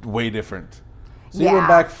way different. So you went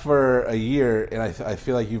back for a year, and I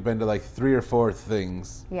feel like you've been to like 3 or 4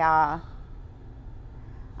 things. Yeah.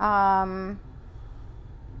 I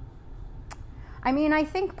mean, I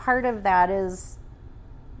think part of that is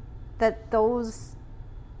that those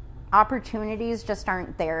opportunities just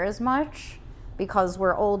aren't there as much because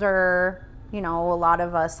we're older. A lot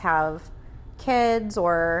of us have kids,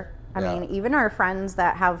 or I mean, even our friends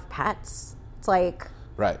that have pets. It's like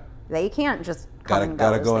they can't just come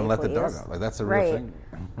gotta and go as and they let the dog please. out. Like that's a real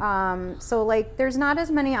thing. So like, there's not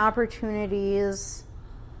as many opportunities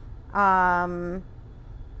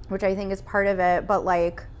which I think is part of it. But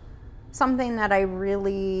like something that I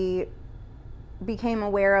really became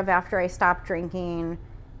aware of after I stopped drinking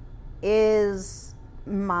is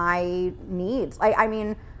my needs. I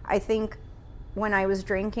mean, I think when I was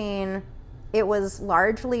drinking, it was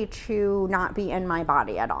largely to not be in my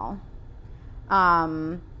body at all.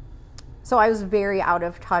 So I was very out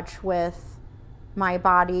of touch with my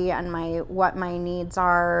body and what my needs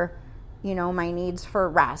are, you know, my needs for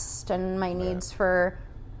rest and my needs for,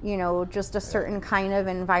 you know, just a certain kind of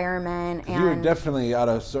environment. And you were definitely out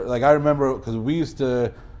of, like, I remember because we used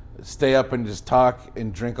to stay up and just talk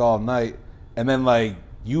and drink all night, and then like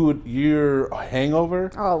your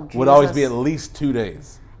hangover would always be at least 2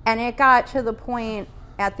 days. And it got to the point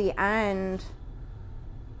at the end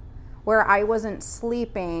where I wasn't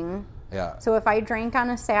sleeping. Yeah. So if I drank on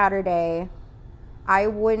a Saturday, I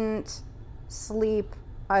wouldn't sleep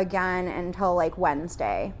again until like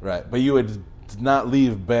Wednesday. Right. But you would not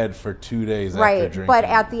leave bed for 2 days after drinking. But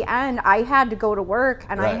at the end, I had to go to work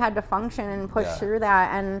and I had to function and push through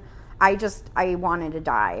that. And I wanted to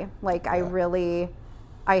die. Like I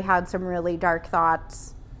had some really dark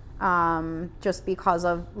thoughts. Just because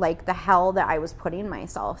of like the hell that I was putting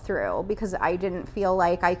myself through, because I didn't feel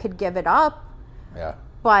like I could give it up. Yeah.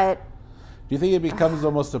 But do you think it becomes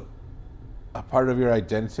almost a part of your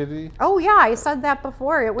identity? Oh yeah, I said that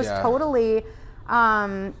before. It was totally,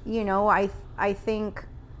 you know, I think,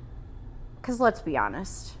 because let's be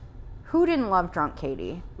honest, who didn't love Drunk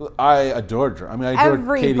Katie? I adored her. I mean, I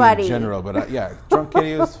adored Katie in general, but Drunk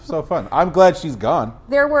Katie was so fun. I'm glad she's gone.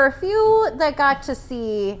 There were a few that got to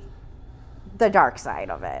see the dark side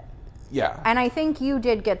of it. Yeah. And I think you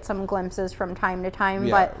did get some glimpses from time to time.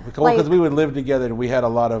 Yeah. But because we would live together and we had a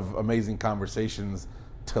lot of amazing conversations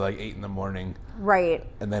till like 8 a.m. Right.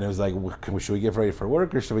 And then it was like, should we get ready for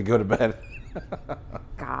work or should we go to bed?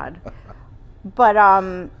 God. But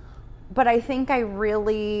I think I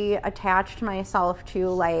really attached myself to,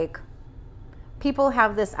 like, people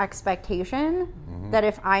have this expectation that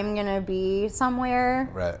if I'm going to be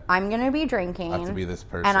somewhere, I'm going to be drinking. I have to be this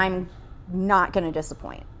person. And I'm not going to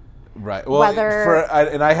disappoint. Right. Well,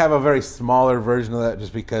 and I have a very smaller version of that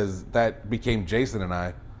just because that became Jason and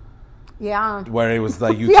I. Yeah. Where it was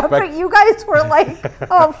like you expect... but you guys were like,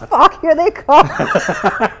 oh, fuck, here they come.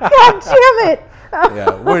 God damn it.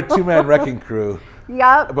 Yeah, we're a two-man wrecking crew.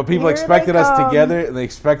 Yep. But people expected us together, and they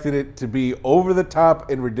expected it to be over the top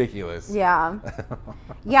and ridiculous. Yeah.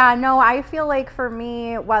 Yeah, no, I feel like for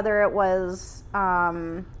me, whether it was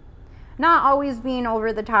not always being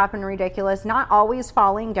over the top and ridiculous, not always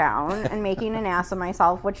falling down and making an ass of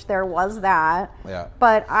myself, which there was that. Yeah.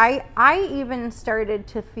 But I even started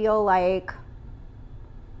to feel like,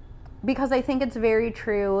 because I think it's very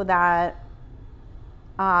true that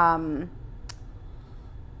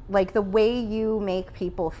like the way you make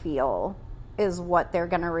people feel is what they're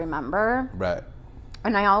going to remember. Right.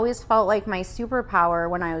 And I always felt like my superpower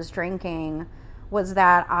when I was drinking was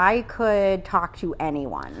that I could talk to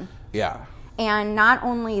anyone. Yeah. And not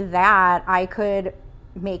only that, I could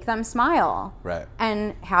make them smile. Right.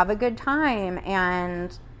 And have a good time.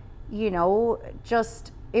 And, you know,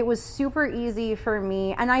 just, it was super easy for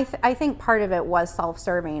me. And I think part of it was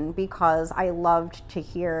self-serving because I loved to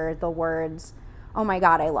hear the words, oh my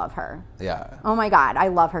God, I love her. Yeah. Oh my God, I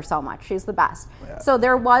love her so much. She's the best. Yeah. So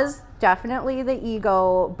there was definitely the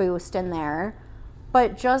ego boost in there.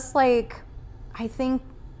 But just like, I think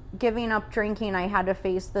giving up drinking, I had to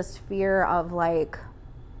face this fear of like,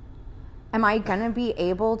 am I going to be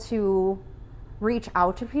able to reach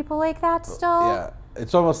out to people like that still? Yeah.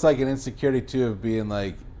 It's almost like an insecurity too of being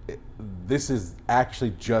like, this is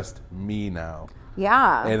actually just me now.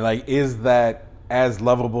 Yeah. And like, is that as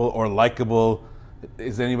lovable or likable?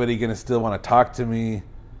 Is anybody going to still want to talk to me?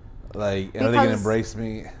 Like, are they going to embrace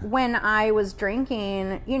me? When I was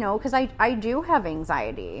drinking, you know, because I do have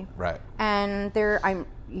anxiety. Right. And there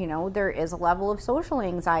is a level of social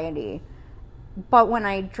anxiety. But when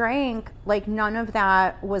I drank, like, none of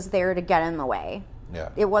that was there to get in the way. Yeah.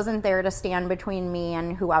 It wasn't there to stand between me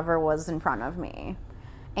and whoever was in front of me.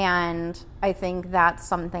 And I think that's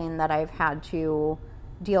something that I've had to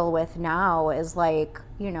deal with now is like,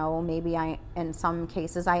 you know, maybe in some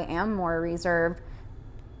cases I am more reserved.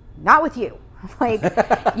 Not with you. Like,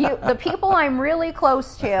 the people I'm really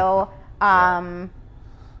close to,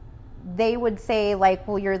 they would say like,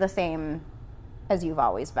 well, you're the same as you've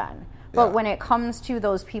always been. But when it comes to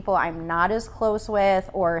those people I'm not as close with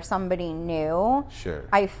or somebody new, sure,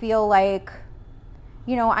 I feel like,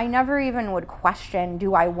 you know, I never even would question,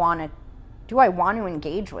 do I want to do I want to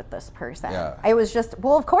engage with this person? Yeah. I was just,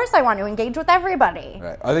 well, of course I want to engage with everybody.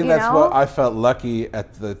 Right. I think you that's know? what I felt lucky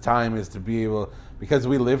at the time, is to be able, because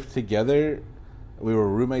we lived together, we were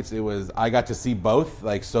roommates. It was, I got to see both,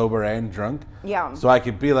 like sober and drunk. Yeah. So I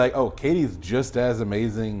could be like, oh, Katie's just as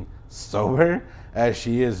amazing sober as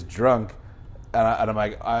she is drunk, and I'm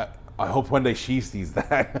like, I hope one day she sees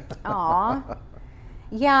that. Aw.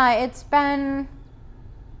 Yeah, it's been,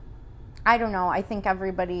 I don't know. I think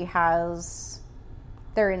everybody has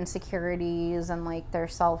their insecurities and like their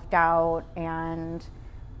self-doubt, and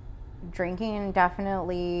drinking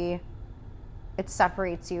definitely, it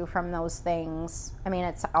separates you from those things. I mean,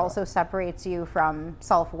 it also separates you from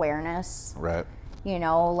self-awareness. Right. You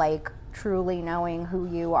know, like truly knowing who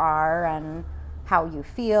you are and how you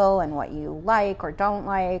feel and what you like or don't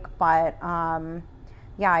like. But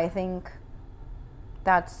yeah, I think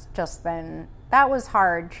that's just been, that was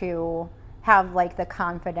hard to have like the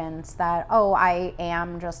confidence that, oh, I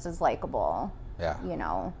am just as likable. Yeah. You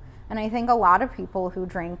know, and I think a lot of people who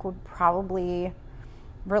drink would probably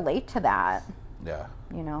relate to that. Yeah.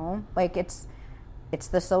 You know, like it's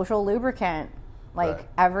the social lubricant. Like Right.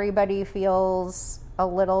 everybody feels a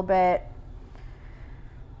little bit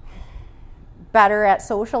better at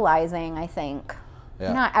socializing, I think.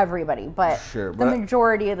 Yeah. Not everybody, but Sure, the but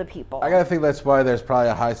majority of the people. I gotta think that's why there's probably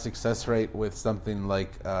a high success rate with something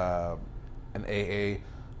like an AA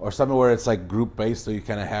or something where it's like group based, so you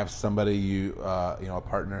kind of have somebody you know, a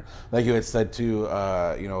partner, like you had said too.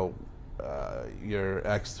 You know, your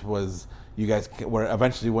ex was, you guys were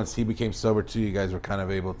eventually, once he became sober too, you guys were kind of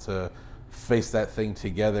able to face that thing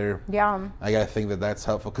together. Yeah. I gotta think that that's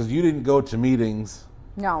helpful, because you didn't go to meetings,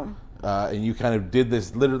 No. and you kind of did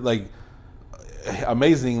this literally, like,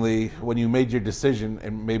 amazingly, when you made your decision,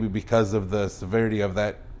 and maybe because of the severity of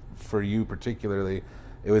that for you particularly,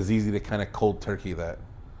 it was easy to kind of cold turkey that.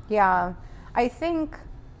 Yeah. I think,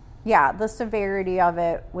 yeah, the severity of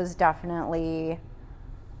it was definitely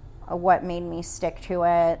what made me stick to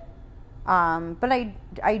it. But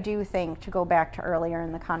I do think, to go back to earlier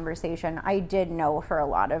in the conversation, I did know for a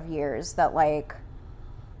lot of years that, like,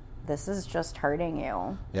 this is just hurting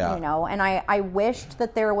you. Yeah. You know, and I wished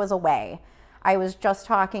that there was a way. I was just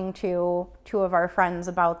talking to two of our friends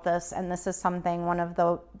about this, and this is something one of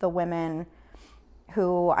the women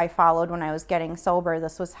who I followed when I was getting sober,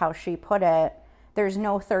 this was how she put it. There's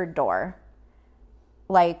no third door.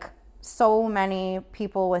 Like, so many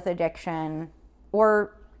people with addiction,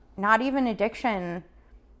 or not even addiction,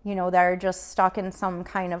 you know, that are just stuck in some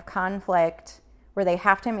kind of conflict where they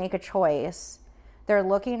have to make a choice. They're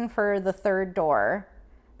looking for the third door,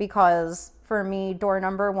 because for me, door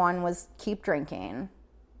number 1 was keep drinking,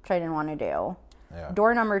 which I didn't want to do. Yeah.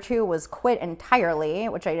 Door number 2 was quit entirely,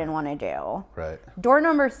 which I didn't want to do. Right. Door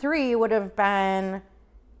number 3 would have been,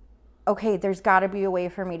 okay, there's got to be a way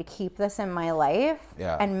for me to keep this in my life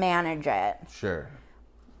and manage it. Sure.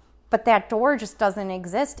 But that door just doesn't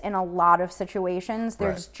exist in a lot of situations.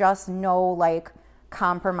 There's just no, like,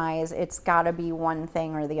 compromise. It's got to be one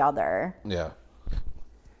thing or the other. Yeah.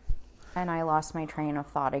 And I lost my train of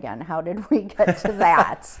thought again. How did we get to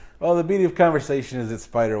that? Well, the beauty of conversation is it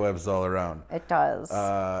spider webs all around. It does.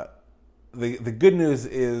 The good news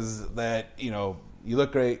is that, you know, you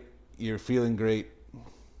look great, you're feeling great.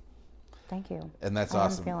 Thank you. And that's I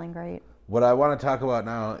awesome. am feeling great. What I want to talk about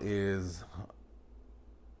now is,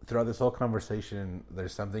 throughout this whole conversation,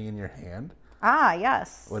 there's something in your hand. Ah,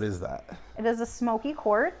 yes. What is that? It is a smoky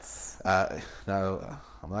quartz. Now,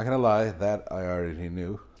 I'm not going to lie, that I already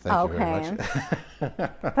knew. Thank you very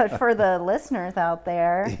much. But for the listeners out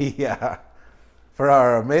there. Yeah. For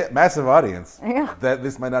our massive audience, Yeah. that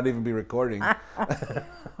this might not even be recording.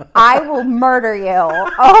 I will murder you.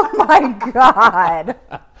 Oh my God.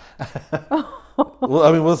 Well,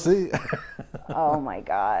 I mean, we'll see. Oh my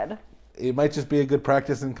God. It might just be a good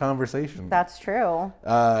practice in conversation. That's true.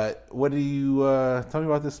 What do you tell me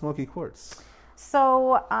about this smoky quartz?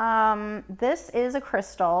 So this is a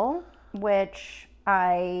crystal, which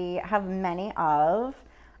I have many of.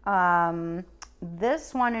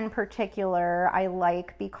 This one in particular I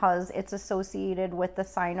like because it's associated with the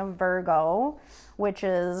sign of Virgo, which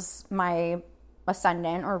is my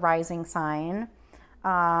ascendant or rising sign.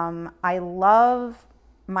 I love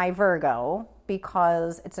my Virgo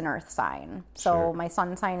because it's an earth sign. So Sure. my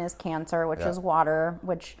sun sign is Cancer, which is water,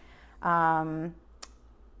 which Cancers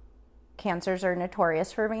are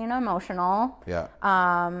notorious for being emotional. Yeah.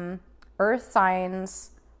 Earth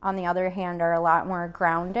signs, on the other hand, are a lot more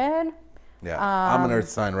grounded. Yeah. I'm an earth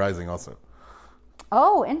sign rising also.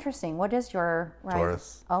 Oh, interesting. What is your rising?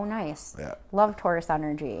 Taurus. Oh, nice. Yeah. Love Taurus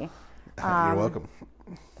energy. You're welcome.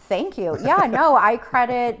 thank you. Yeah, no, I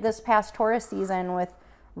credit this past Taurus season with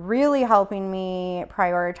really helping me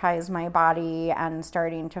prioritize my body and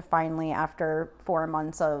starting to finally, after 4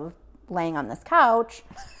 months of laying on this couch,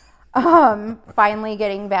 finally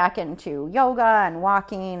getting back into yoga and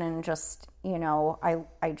walking and just, you know,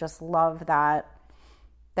 I just love that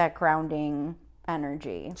grounding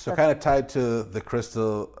energy. So kind of tied to the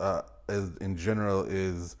crystal in general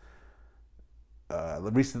is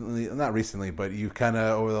not recently, but you kind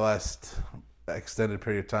of over the last extended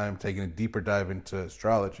period of time taking a deeper dive into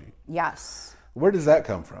astrology. Yes. Where does that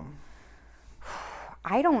come from?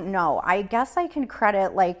 I don't know. I guess I can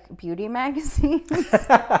credit like beauty magazines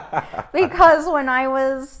because when I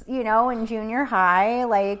was, you know, in junior high,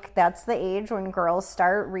 like that's the age when girls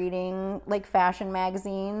start reading like fashion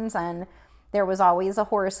magazines, and there was always a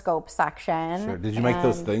horoscope section. Sure. Did you make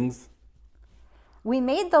those things? We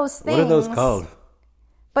made those things. What are those called?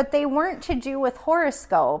 But they weren't to do with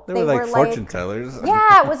horoscope. They were like fortune tellers.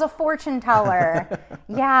 Yeah, it was a fortune teller.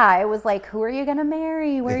 Yeah, it was like, who are you going to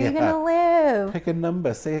marry? Where are you going to live? Pick a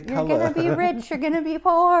number, say a color. You're going to be rich, you're going to be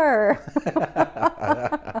poor.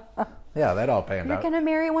 Yeah, that all panned out. You're going to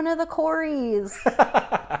marry one of the Coreys.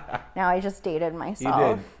 Now I just dated myself.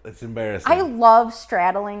 You did. It's embarrassing. I love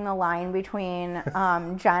straddling the line between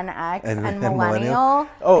Gen X and millennial.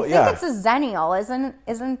 Oh, I yeah. think it's a zennial,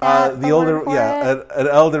 isn't that the older? Yeah, an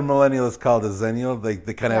elder millennial is called a zennial.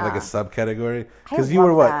 They kind of have like a subcategory. Because you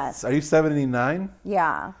were what? That. Are you 79?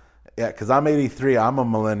 Yeah. Yeah, because I'm 83. I'm a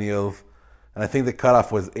millennial, and I think the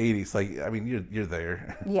cutoff was 80. So like, I mean, you're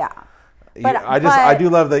there. Yeah. I do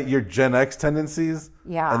love that your Gen X tendencies,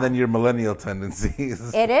 yeah, and then your millennial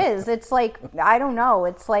tendencies. It is. It's like, I don't know.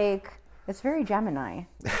 It's like, it's very Gemini.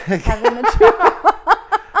 Having the two.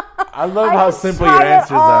 I love how simple your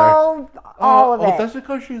answers are. All of it. That's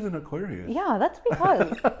because she's an Aquarius. Yeah, that's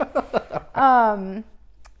because.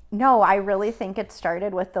 No, I really think it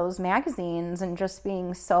started with those magazines and just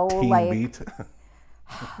being so Teen like. Beat.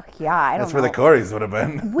 Yeah, I don't know. That's where the Coreys would have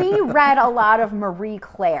been. We read a lot of Marie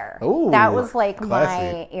Claire. Ooh, that was like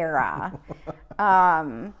classy. my era.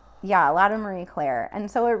 Yeah, a lot of Marie Claire.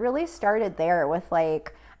 And so it really started there with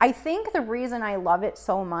like, I think the reason I love it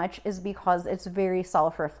so much is because it's very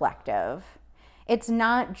self-reflective. It's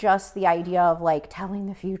not just the idea of like telling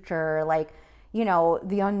the future, like, you know,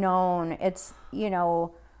 the unknown. It's, you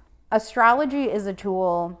know, astrology is a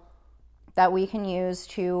tool that we can use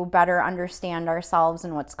to better understand ourselves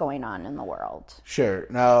and what's going on in the world. Sure.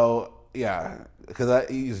 Now, yeah, because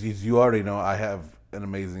as you already know, I have an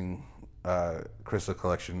amazing crystal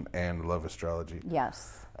collection and love astrology.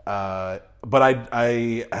 Yes. But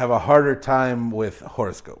I have a harder time with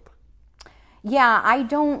horoscope. Yeah, I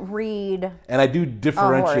don't read. And I do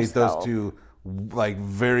differentiate those horoscope. two like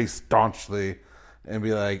very staunchly and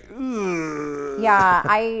be like, ugh. Yeah,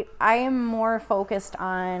 I am more focused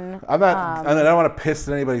on. I don't want to piss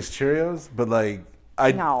in anybody's Cheerios, but like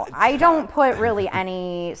I don't put really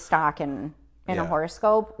any stock in a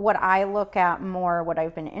horoscope. What I look at more, what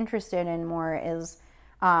I've been interested in more is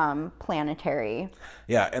planetary.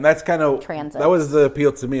 Yeah, and that's kind of transits. That was the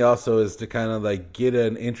appeal to me also, is to kind of like get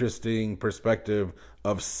an interesting perspective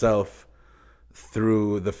of self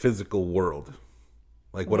through the physical world.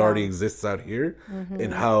 Like what already exists out here,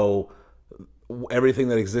 and how everything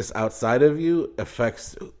that exists outside of you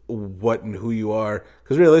affects what and who you are.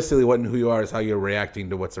 Because realistically, what and who you are is how you're reacting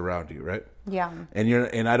to what's around you, right? Yeah.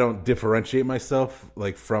 And I don't differentiate myself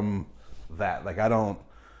like from that. Like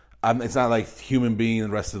it's not like human being and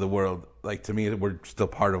the rest of the world. Like to me, we're still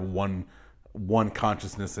part of one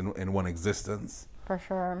consciousness and one existence. For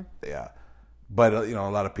sure. Yeah, but you know,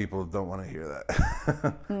 a lot of people don't want to hear that.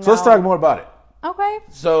 So let's talk more about it. Okay.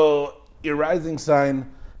 So your rising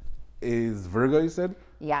sign is Virgo, you said?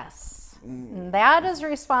 Yes. That is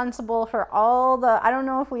responsible for all the, I don't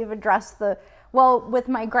know if we've addressed with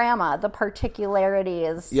my grandma, the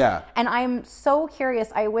particularities. Yeah. And I'm so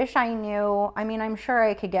curious. I wish I knew. I mean, I'm sure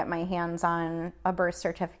I could get my hands on a birth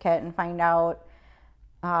certificate and find out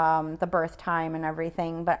the birth time and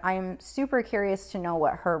everything. But I'm super curious to know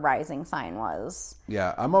what her rising sign was.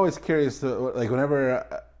 Yeah, I'm always curious like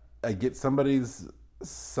whenever I get somebody's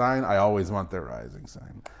sign, I always want their rising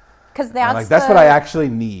sign. Because that's what I actually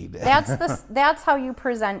need. That's how you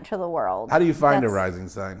present to the world. How do you find a rising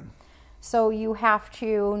sign? So you have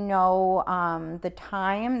to know the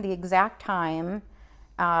time, the exact time,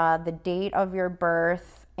 the date of your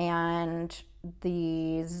birth, and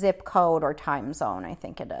the zip code or time zone, I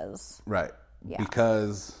think it is. Right. Yeah.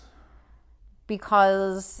 Because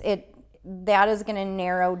that is going to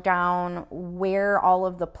narrow down where all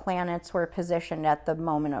of the planets were positioned at the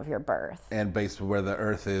moment of your birth. And based on where the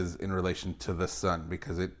Earth is in relation to the sun,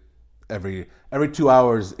 because every 2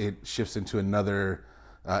 hours it shifts into another,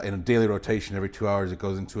 in a daily rotation, every 2 hours it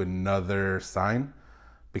goes into another sign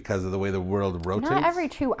because of the way the world rotates. Not every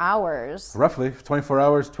 2 hours. Roughly 24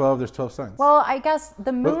 hours, 12. There's 12 signs. Well, I guess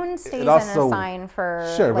the moon stays also, in a sign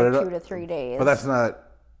for sure, like but 2 to 3 days. But that's not.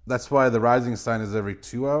 That's why the rising sign is every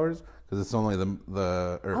 2 hours, because it's only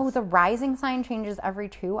the Earth. Oh, the rising sign changes every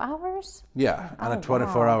 2 hours? Yeah, on a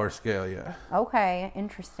 24-hour scale. Yeah. Okay,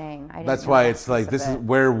 interesting. I didn't That's know why that it's like, piece this of is it.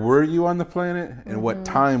 where were you on the planet and what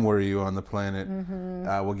time were you on the planet.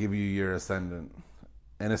 Will give you your ascendant,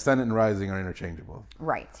 and ascendant and rising are interchangeable.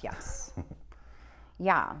 Right, yes.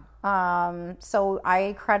 Yeah. So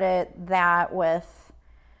I credit that with,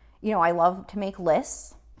 I love to make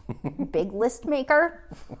lists. Big list maker.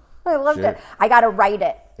 I loved Sure. it. I got to write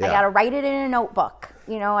it. I Yeah. got to write it in a notebook.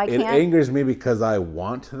 I It can't. angers me because I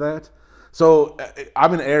want that. So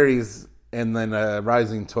I'm an Aries and then a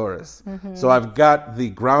rising Taurus. So I've got the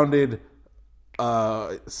grounded,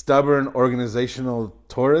 stubborn, organizational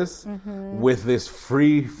Taurus with this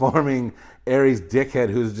free-forming Aries dickhead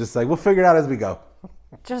who's just like, we'll figure it out as we go.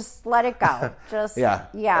 Just let it go. Just, Yeah.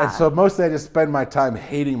 yeah. And so mostly I just spend my time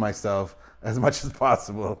hating myself as much as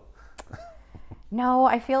possible. No,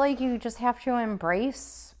 I feel like you just have to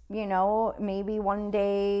embrace, maybe one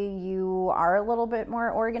day you are a little bit more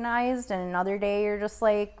organized and another day you're just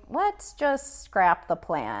like, let's just scrap the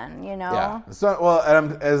plan, Yeah. So, well,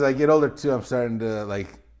 and as I get older too, I'm starting to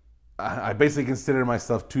I basically consider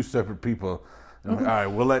myself two separate people. And I'm like, all right,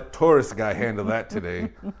 we'll let Taurus guy handle that today,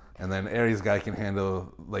 and then Aries guy can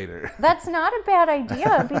handle later. That's not a bad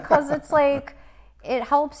idea because it's like, it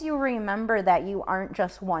helps you remember that you aren't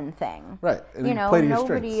just one thing. Right. And you play to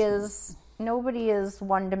your nobody is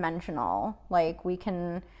one dimensional. Like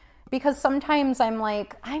because sometimes I'm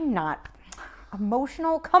like, I'm not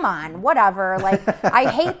emotional. Come on, whatever. Like I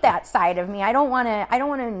hate that side of me. I don't want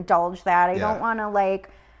to indulge that. I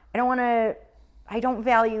don't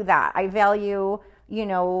value that. I value,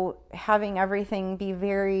 having everything be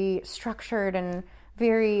very structured and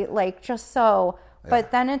very just so. Yeah.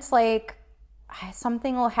 But then it's like,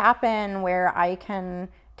 something will happen where I can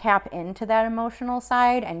tap into that emotional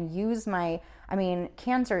side and use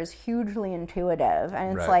Cancer is hugely intuitive.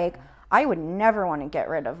 And it's like, I would never want to get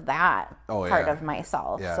rid of that part of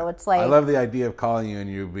myself. Yeah. So it's like, I love the idea of calling you and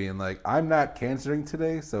you being like, I'm not cancering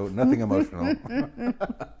today, so nothing emotional.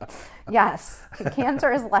 Yes.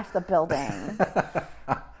 Cancer has left the building.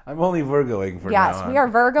 I'm only Virgoing for now. Yes, we are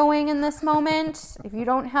Virgoing in this moment. If you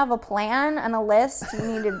don't have a plan and a list, you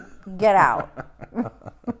need to get out.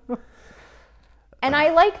 And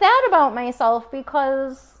I like that about myself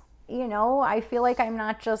because, I feel like I'm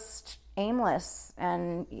not just aimless,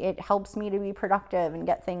 and it helps me to be productive and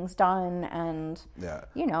get things done, and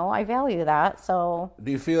I value that. So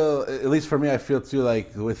do you feel, at least for me, I feel too,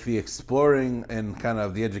 like with the exploring and kind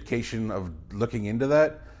of the education of looking into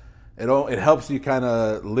that, it helps you kind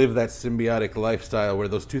of live that symbiotic lifestyle where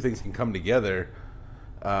those two things can come together.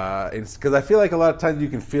 Because I feel like a lot of times you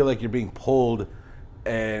can feel like you're being pulled,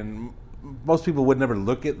 and most people would never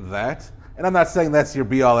look at that. And I'm not saying that's your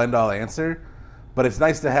be-all, end-all answer, but it's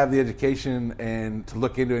nice to have the education and to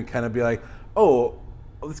look into it and kind of be like, oh,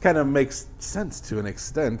 this kind of makes sense to an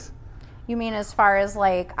extent. You mean as far as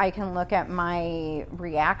I can look at my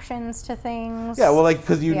reactions to things? Yeah, well,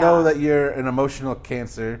 because you know that you're an emotional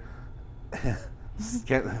Cancer.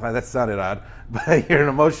 That sounded odd, but you're an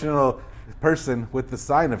emotional person with the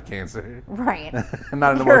sign of Cancer. Right.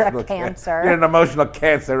 Not an You're emotional a Cancer. You're an emotional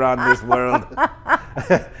Cancer on this world.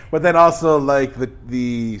 But then also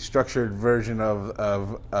the structured version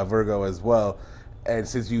of Virgo as well. And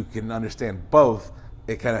since you can understand both,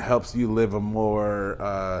 it kind of helps you live a more,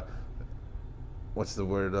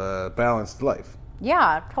 balanced life.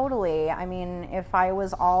 Yeah, totally. If I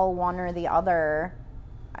was all one or the other,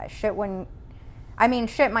 shit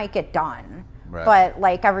might get done. Right.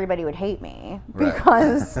 But everybody would hate me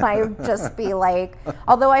because I'd just be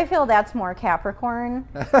although I feel that's more Capricorn,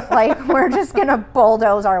 we're just gonna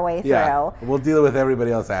bulldoze our way through. Yeah, we'll deal with everybody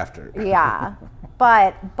else after. Yeah,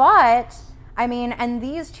 but and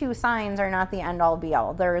these two signs are not the end all be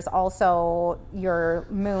all. There's also your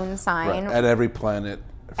moon sign at every planet.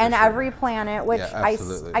 Every planet, which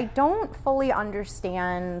absolutely. I don't fully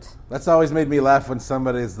understand. That's always made me laugh when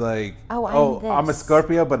somebody's like, I'm a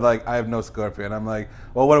Scorpio, but I have no Scorpio. And I'm like,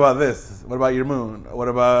 well, what about this? What about your moon? What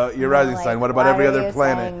about your rising sign? What about every other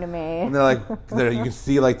planet? To me? And they're like, you can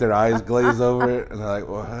see their eyes glaze over it. And they're like,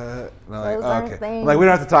 what? And I'm like, okay. I'm like, we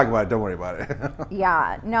don't have to talk about it. Don't worry about it.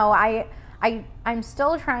 Yeah. No, I'm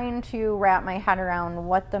still trying to wrap my head around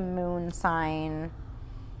what the moon sign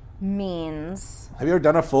means. Have you ever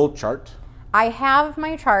done a full chart? I have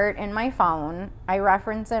my chart in my phone. I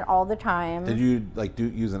reference it all the time. Did you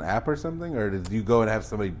use an app or something, or did you go and have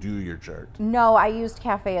somebody do your chart? No, I used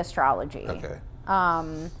Cafe Astrology. Okay.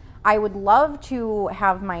 I would love to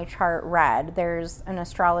have my chart read. There's an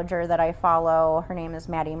astrologer that I follow. Her name is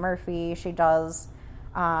Maddie Murphy. She does,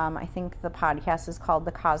 I think the podcast is called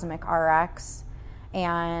The Cosmic RX.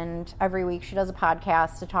 And every week she does a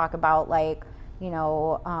podcast to talk about, like, you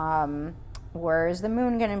know, where's the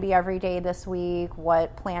moon going to be every day this week?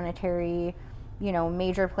 What planetary, you know,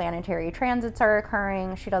 major planetary transits are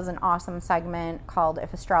occurring? She does an awesome segment called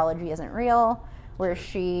If Astrology Isn't Real, where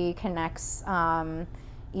she connects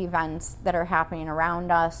events that are happening around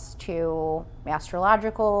us to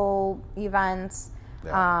astrological events.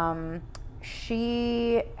 Yeah.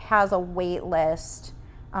 She has a wait list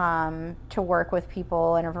to work with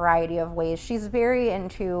people in a variety of ways. She's very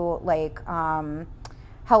into, like,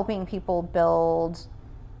 helping people build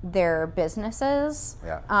their businesses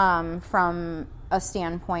from a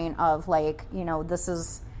standpoint of, like, you know, this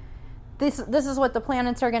is what the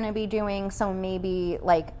planets are going to be doing, so maybe,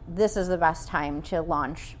 like, this is the best time to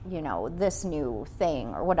launch, you know, this new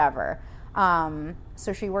thing or whatever.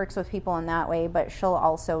 So she works with people in that way, but she'll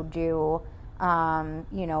also do,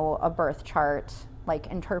 you know, a birth chart, like,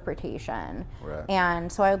 interpretation. Right.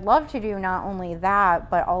 And so I'd love to do not only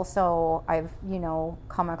that, but also I've, you know,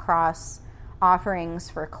 come across offerings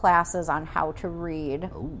for classes on how to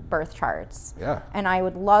read birth charts. Yeah. And I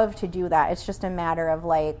would love to do that. It's just a matter of,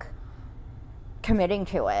 like, committing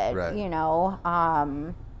to it, right. You know.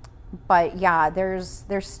 But yeah, there's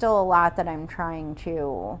still a lot that I'm trying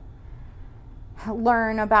to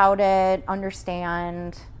learn about it,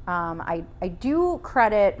 understand. I do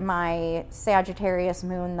credit my Sagittarius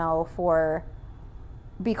moon, though, for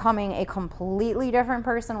becoming a completely different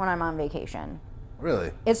person when I'm on vacation.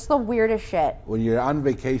 Really? It's the weirdest shit. When you're on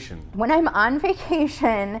vacation. When I'm on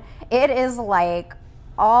vacation, it is like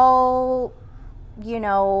all, you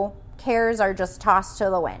know, cares are just tossed to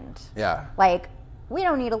the wind. Yeah. Like, we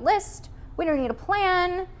don't need a list. We don't need a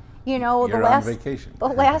plan. You know, You're on vacation. The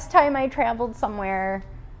last time I traveled somewhere,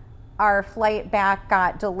 our flight back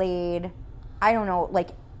got delayed, I don't know, like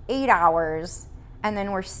 8 hours. And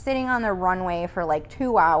then we're sitting on the runway for like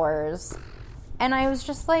 2 hours. And I was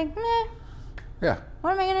just like, meh. Yeah.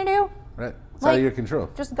 What am I going to do? Right. It's like, out of your control.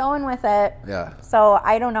 Just going with it. Yeah. So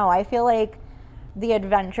I don't know. I feel like the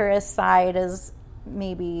adventurous side is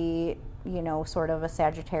maybe, you know, sort of a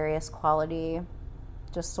Sagittarius quality.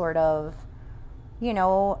 Just sort of, you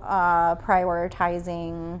know,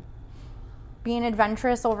 prioritizing being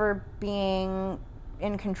adventurous over being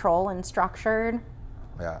in control and structured.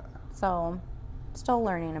 Yeah. So, still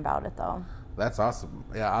learning about it, though. That's awesome.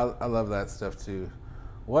 Yeah, I love that stuff too.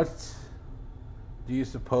 What do you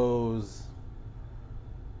suppose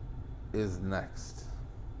is next?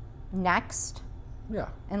 Next? Yeah.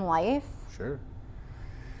 In life? Sure.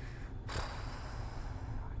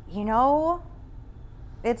 You know,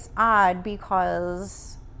 it's odd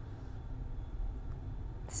because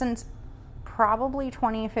since probably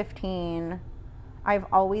 2015, I've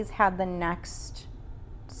always had the next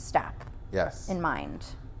step Yes. in mind.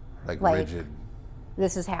 Like rigid.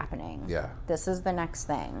 This is happening. Yeah. This is the next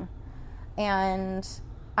thing. And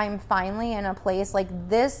I'm finally in a place like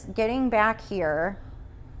this, getting back here,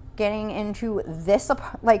 getting into this,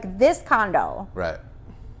 like this condo. Right.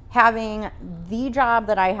 Having the job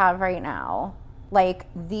that I have right now, like,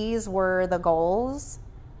 these were the goals.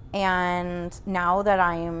 And now that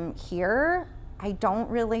I'm here, I don't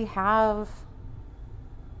really have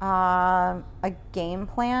a game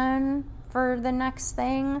plan for the next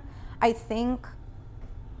thing. I think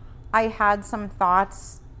I had some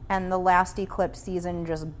thoughts, and the last eclipse season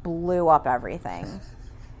just blew up everything.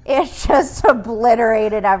 It just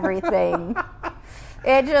obliterated everything.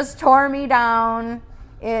 It just tore me down.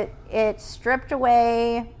 It stripped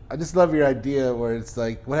away. I just love your idea where it's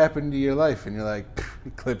like, what happened to your life? And you're like,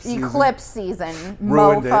 eclipse season. Eclipse season,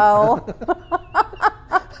 Ruined mofo.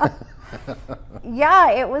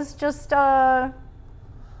 Yeah, it was just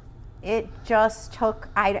it just took,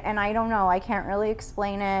 I don't know, I can't really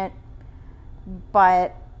explain it,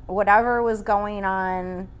 but whatever was going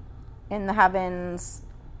on in the heavens,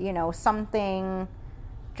 you know, something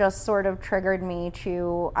just sort of triggered me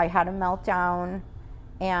to, I had a meltdown,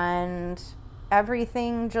 and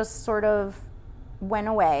everything just sort of went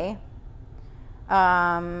away,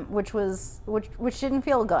 which didn't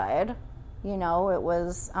feel good. You know, it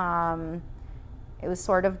was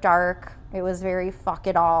sort of dark. It was very fuck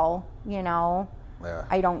it all, you know. Yeah.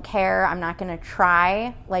 I don't care. I'm not going to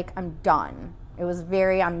try. Like, I'm done. It was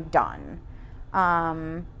very, I'm done.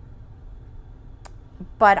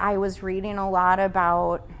 But I was reading a lot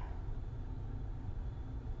about,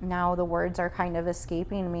 now the words are kind of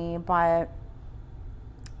escaping me, but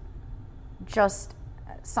just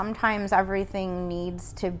sometimes everything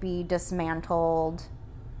needs to be dismantled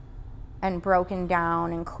and broken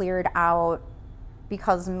down and cleared out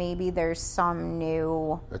because maybe there's some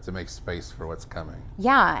new... But to make space for what's coming.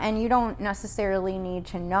 Yeah, and you don't necessarily need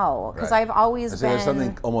to know. Because Right. I've always So been... there's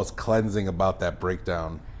something almost cleansing about that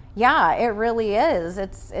breakdown. Yeah, it really is.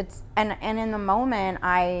 It's and in the moment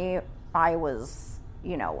I was,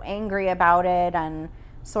 angry about it and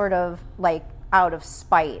sort of like out of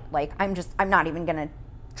spite. Like I'm not even going to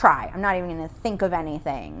try. I'm not even going to think of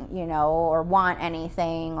anything, or want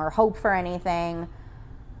anything or hope for anything.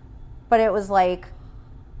 But it was like,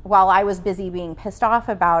 while I was busy being pissed off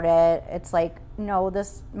about it, it's like, no,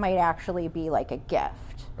 this might actually be like a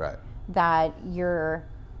gift. Right. That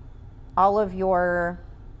all of your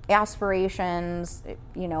aspirations, if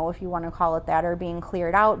you want to call it that, are being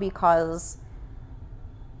cleared out because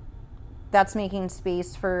that's making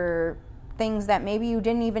space for things that maybe you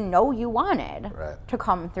didn't even know you wanted to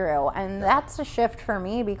come through. And that's a shift for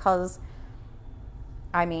me because,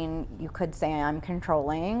 you could say I'm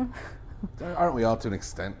controlling. Aren't we all to an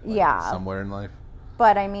extent? Somewhere in life.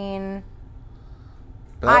 But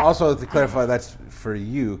But also to clarify, that's for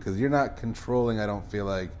you because you're not controlling. I don't feel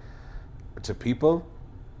like to people.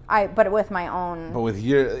 But with my own. But with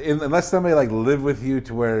unless somebody like lived with you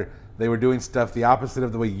to where they were doing stuff the opposite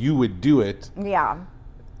of the way you would do it. Yeah.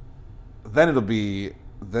 Then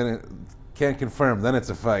it can't confirm. Then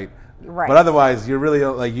it's a fight. Right. But otherwise, you're really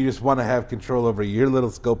like you just want to have control over your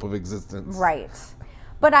little scope of existence. Right.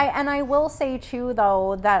 But I will say too,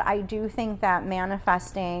 though, that I do think that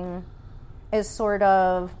manifesting is sort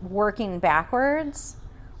of working backwards.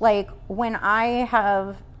 Like when I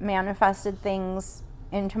have manifested things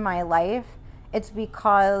into my life, it's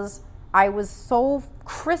because I was so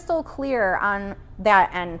crystal clear on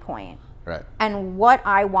that end point. Right. And what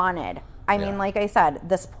I wanted. I mean, like I said,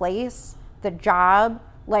 this place, the job,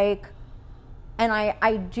 and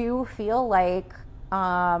I do feel like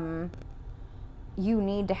you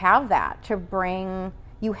need to have that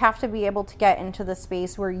you have to be able to get into the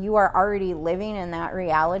space where you are already living in that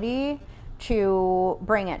reality to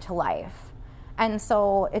bring it to life. And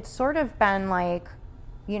so it's sort of been like,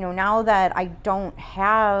 now that I don't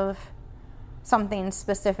have something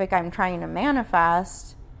specific I'm trying to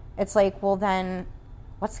manifest, it's like, well, then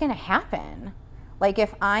what's going to happen? Like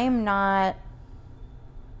if I'm not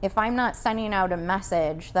sending out a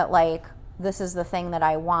message that like, this is the thing that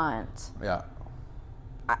I want. Yeah.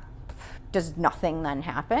 Does nothing then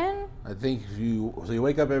happen? I think you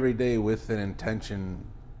wake up every day with an intention,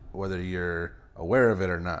 whether you're aware of it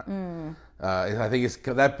or not. I think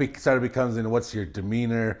that sort of becomes in what's your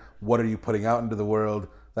demeanor, what are you putting out into the world?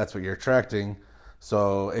 That's what you're attracting.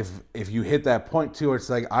 So if you hit that point too, where it's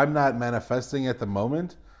like I'm not manifesting at the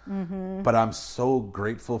moment, but I'm so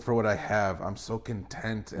grateful for what I have. I'm so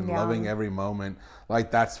content and loving every moment. Like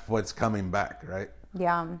that's what's coming back, right?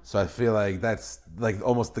 Yeah. So I feel like that's like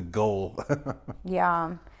almost the goal.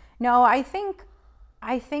 Yeah. No, I think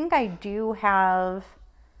I do have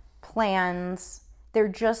plans. They're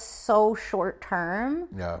just so short term.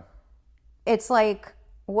 Yeah. It's like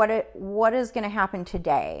what is going to happen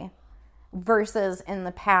today versus in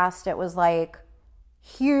the past it was like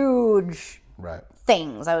huge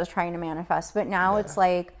things I was trying to manifest. But now it's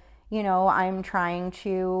like, I'm trying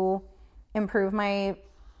to improve my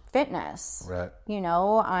fitness. Right.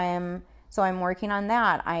 I'm working on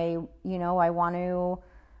that. I want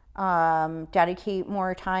to dedicate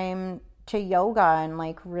more time to yoga and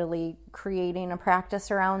like really creating a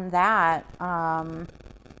practice around that.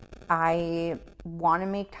 I want to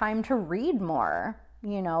make time to read more,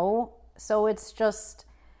 so it's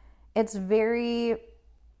very,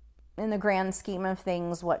 in the grand scheme of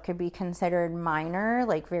things, what could be considered minor,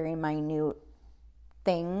 like very minute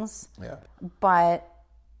things. Yeah. But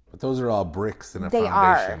those are all bricks in a they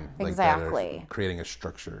foundation. Are, exactly. Like creating a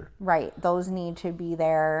structure. Right. Those need to be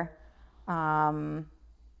there.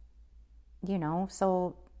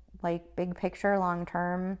 So like big picture, long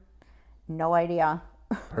term, no idea.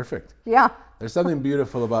 Perfect. Yeah. There's something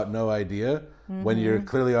beautiful about no idea when you're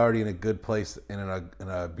clearly already in a good place and in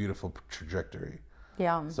a beautiful trajectory.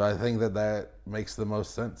 Yeah. So I think that makes the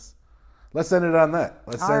most sense. Let's end it on that.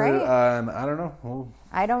 Let's end it on, I don't know.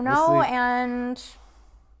 I don't know, and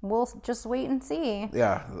we'll just wait and see.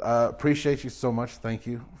 Yeah. Appreciate you so much. Thank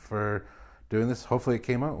you for doing this. Hopefully it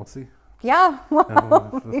came out. We'll see. Yeah.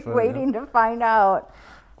 We'll be waiting to find out.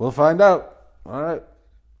 We'll find out. All right.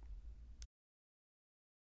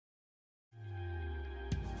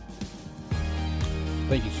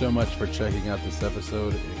 Thank you so much for checking out this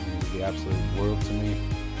episode. It means the absolute world to me.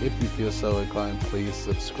 If you feel so inclined, please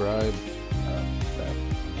subscribe.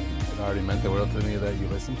 It already meant the world to me that you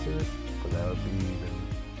listened to it, but that would be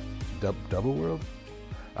even double world.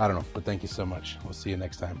 I don't know, but thank you so much. We'll see you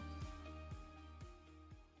next time.